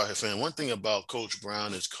Tar Heel fan, one thing about Coach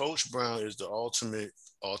Brown is the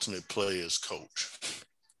ultimate player's coach.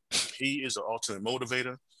 He is the ultimate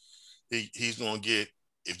motivator. He's going to get,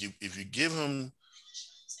 if you give him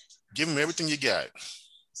everything you got,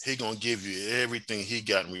 he's going to give you everything he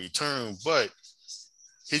got in return, but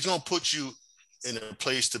he's going to put you in a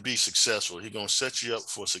place to be successful. He's going to set you up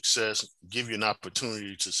for success, give you an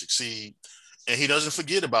opportunity to succeed. And he doesn't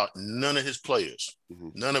forget about none of his players,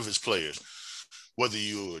 whether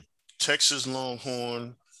you're a Texas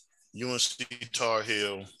Longhorn, UNC Tar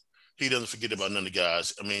Heel, he doesn't forget about none of the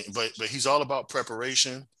guys. I mean, but he's all about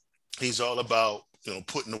preparation. He's all about, you know,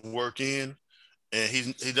 putting the work in, and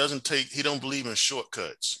he don't believe in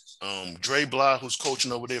shortcuts. Dre Bly, who's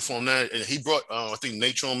coaching over there for him now, and he brought, I think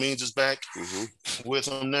Natron Means is back with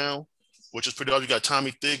him now, which is pretty awesome. You got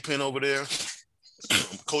Tommy Thigpen over there.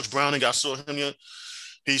 Coach Browning, I saw him yet.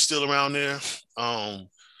 He's still around there. I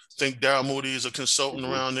think Darryl Moody is a consultant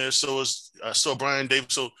around there. So I saw Brian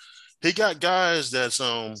Davis. So he got guys that's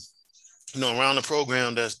around the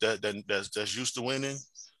program that's used to winning,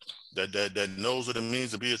 that knows what it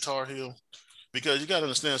means to be a Tar Heel. Because you got to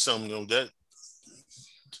understand something, you know, that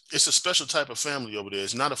it's a special type of family over there.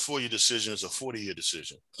 It's not a 4-year decision, it's a 40-year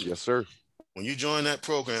decision. Yes, sir. When you join that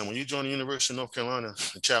program, when you join the University of North Carolina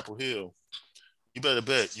in Chapel Hill, you better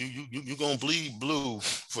bet you're going to bleed blue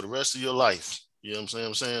for the rest of your life. You know what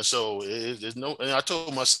I'm saying? So there's no, and I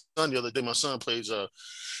told my son the other day, my son plays,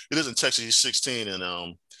 he lives in Texas, he's 16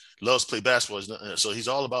 and loves to play basketball. So he's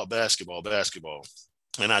all about basketball.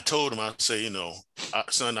 And I told him, I say, you know,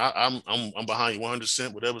 son, I'm behind you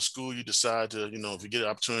 100%. Whatever school you decide to, you know, if you get an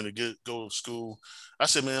opportunity to go to school, I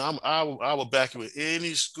said, man, I will back you with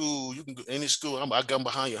any school. You can go any school. I'm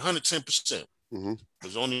behind you 110%.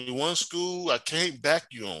 There's only one school I can't back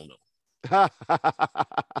you on though,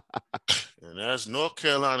 and that's North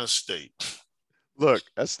Carolina State. Look,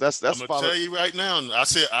 that's. I'm gonna tell you right now. I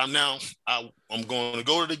said I'm going to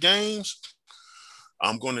go to the games.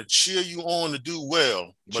 I'm going to cheer you on to do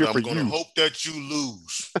well, but I'm going to hope that you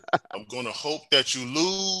lose. I'm going to hope that you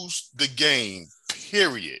lose the game,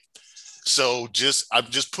 period. So I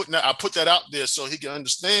put that out there so he can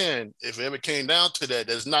understand if it ever came down to that,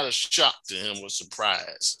 that's not a shock to him or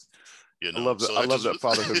surprise. You know? I love that. So I love that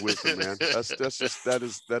fatherhood wisdom, man.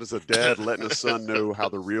 That is a dad letting a son know how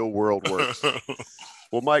the real world works.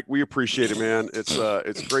 Well, Mike, we appreciate it, man.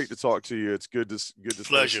 It's great to talk to you. It's good to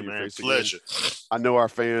pleasure, man. Pleasure. I know our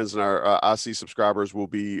fans and our IC subscribers will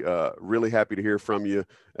be really happy to hear from you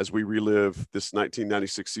as we relive this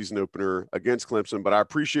 1996 season opener against Clemson. But I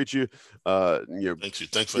appreciate you. Thank you.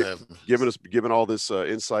 Thanks for having me. Giving all this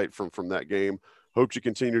insight from that game. Hope you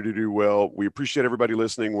continue to do well. We appreciate everybody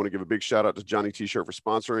listening. Want to give a big shout out to Johnny T-Shirt for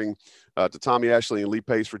sponsoring, to Tommy Ashley and Lee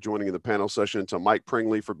Pace for joining in the panel session, to Mike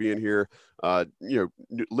Pringley for being here.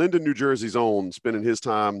 Linden, New Jersey's own, spending his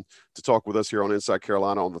time to talk with us here on Inside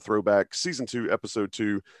Carolina on the Throwback Season 2, Episode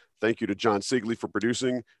 2. Thank you to John Sigley for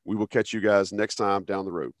producing. We will catch you guys next time down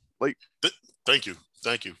the road. Late. Thank you.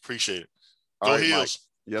 Appreciate it. Go Heels.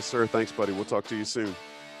 Mike. Yes, sir. Thanks, buddy. We'll talk to you soon.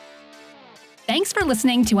 Thanks for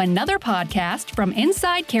listening to another podcast from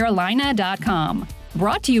InsideCarolina.com.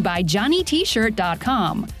 Brought to you by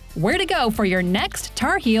JohnnyT-Shirt.com. Where to go for your next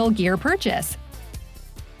Tar Heel gear purchase.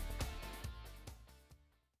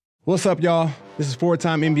 What's up, y'all? This is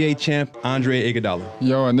four-time NBA champ Andre Iguodala.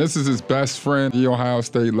 Yo, and this is his best friend, the Ohio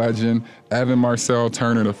State legend, Evan Marcel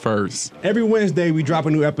Turner I. Every Wednesday, we drop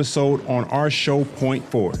a new episode on our show, Point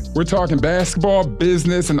Forward. We're talking basketball,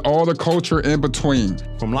 business, and all the culture in between.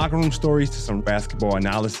 From locker room stories to some basketball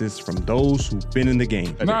analysis from those who've been in the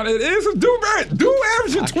game. Nah, it is a dude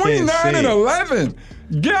averaging 29 and 11.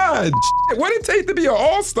 God, what did it take to be an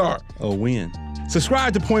all-star? A win.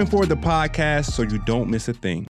 Subscribe to Point Forward, the podcast, so you don't miss a thing.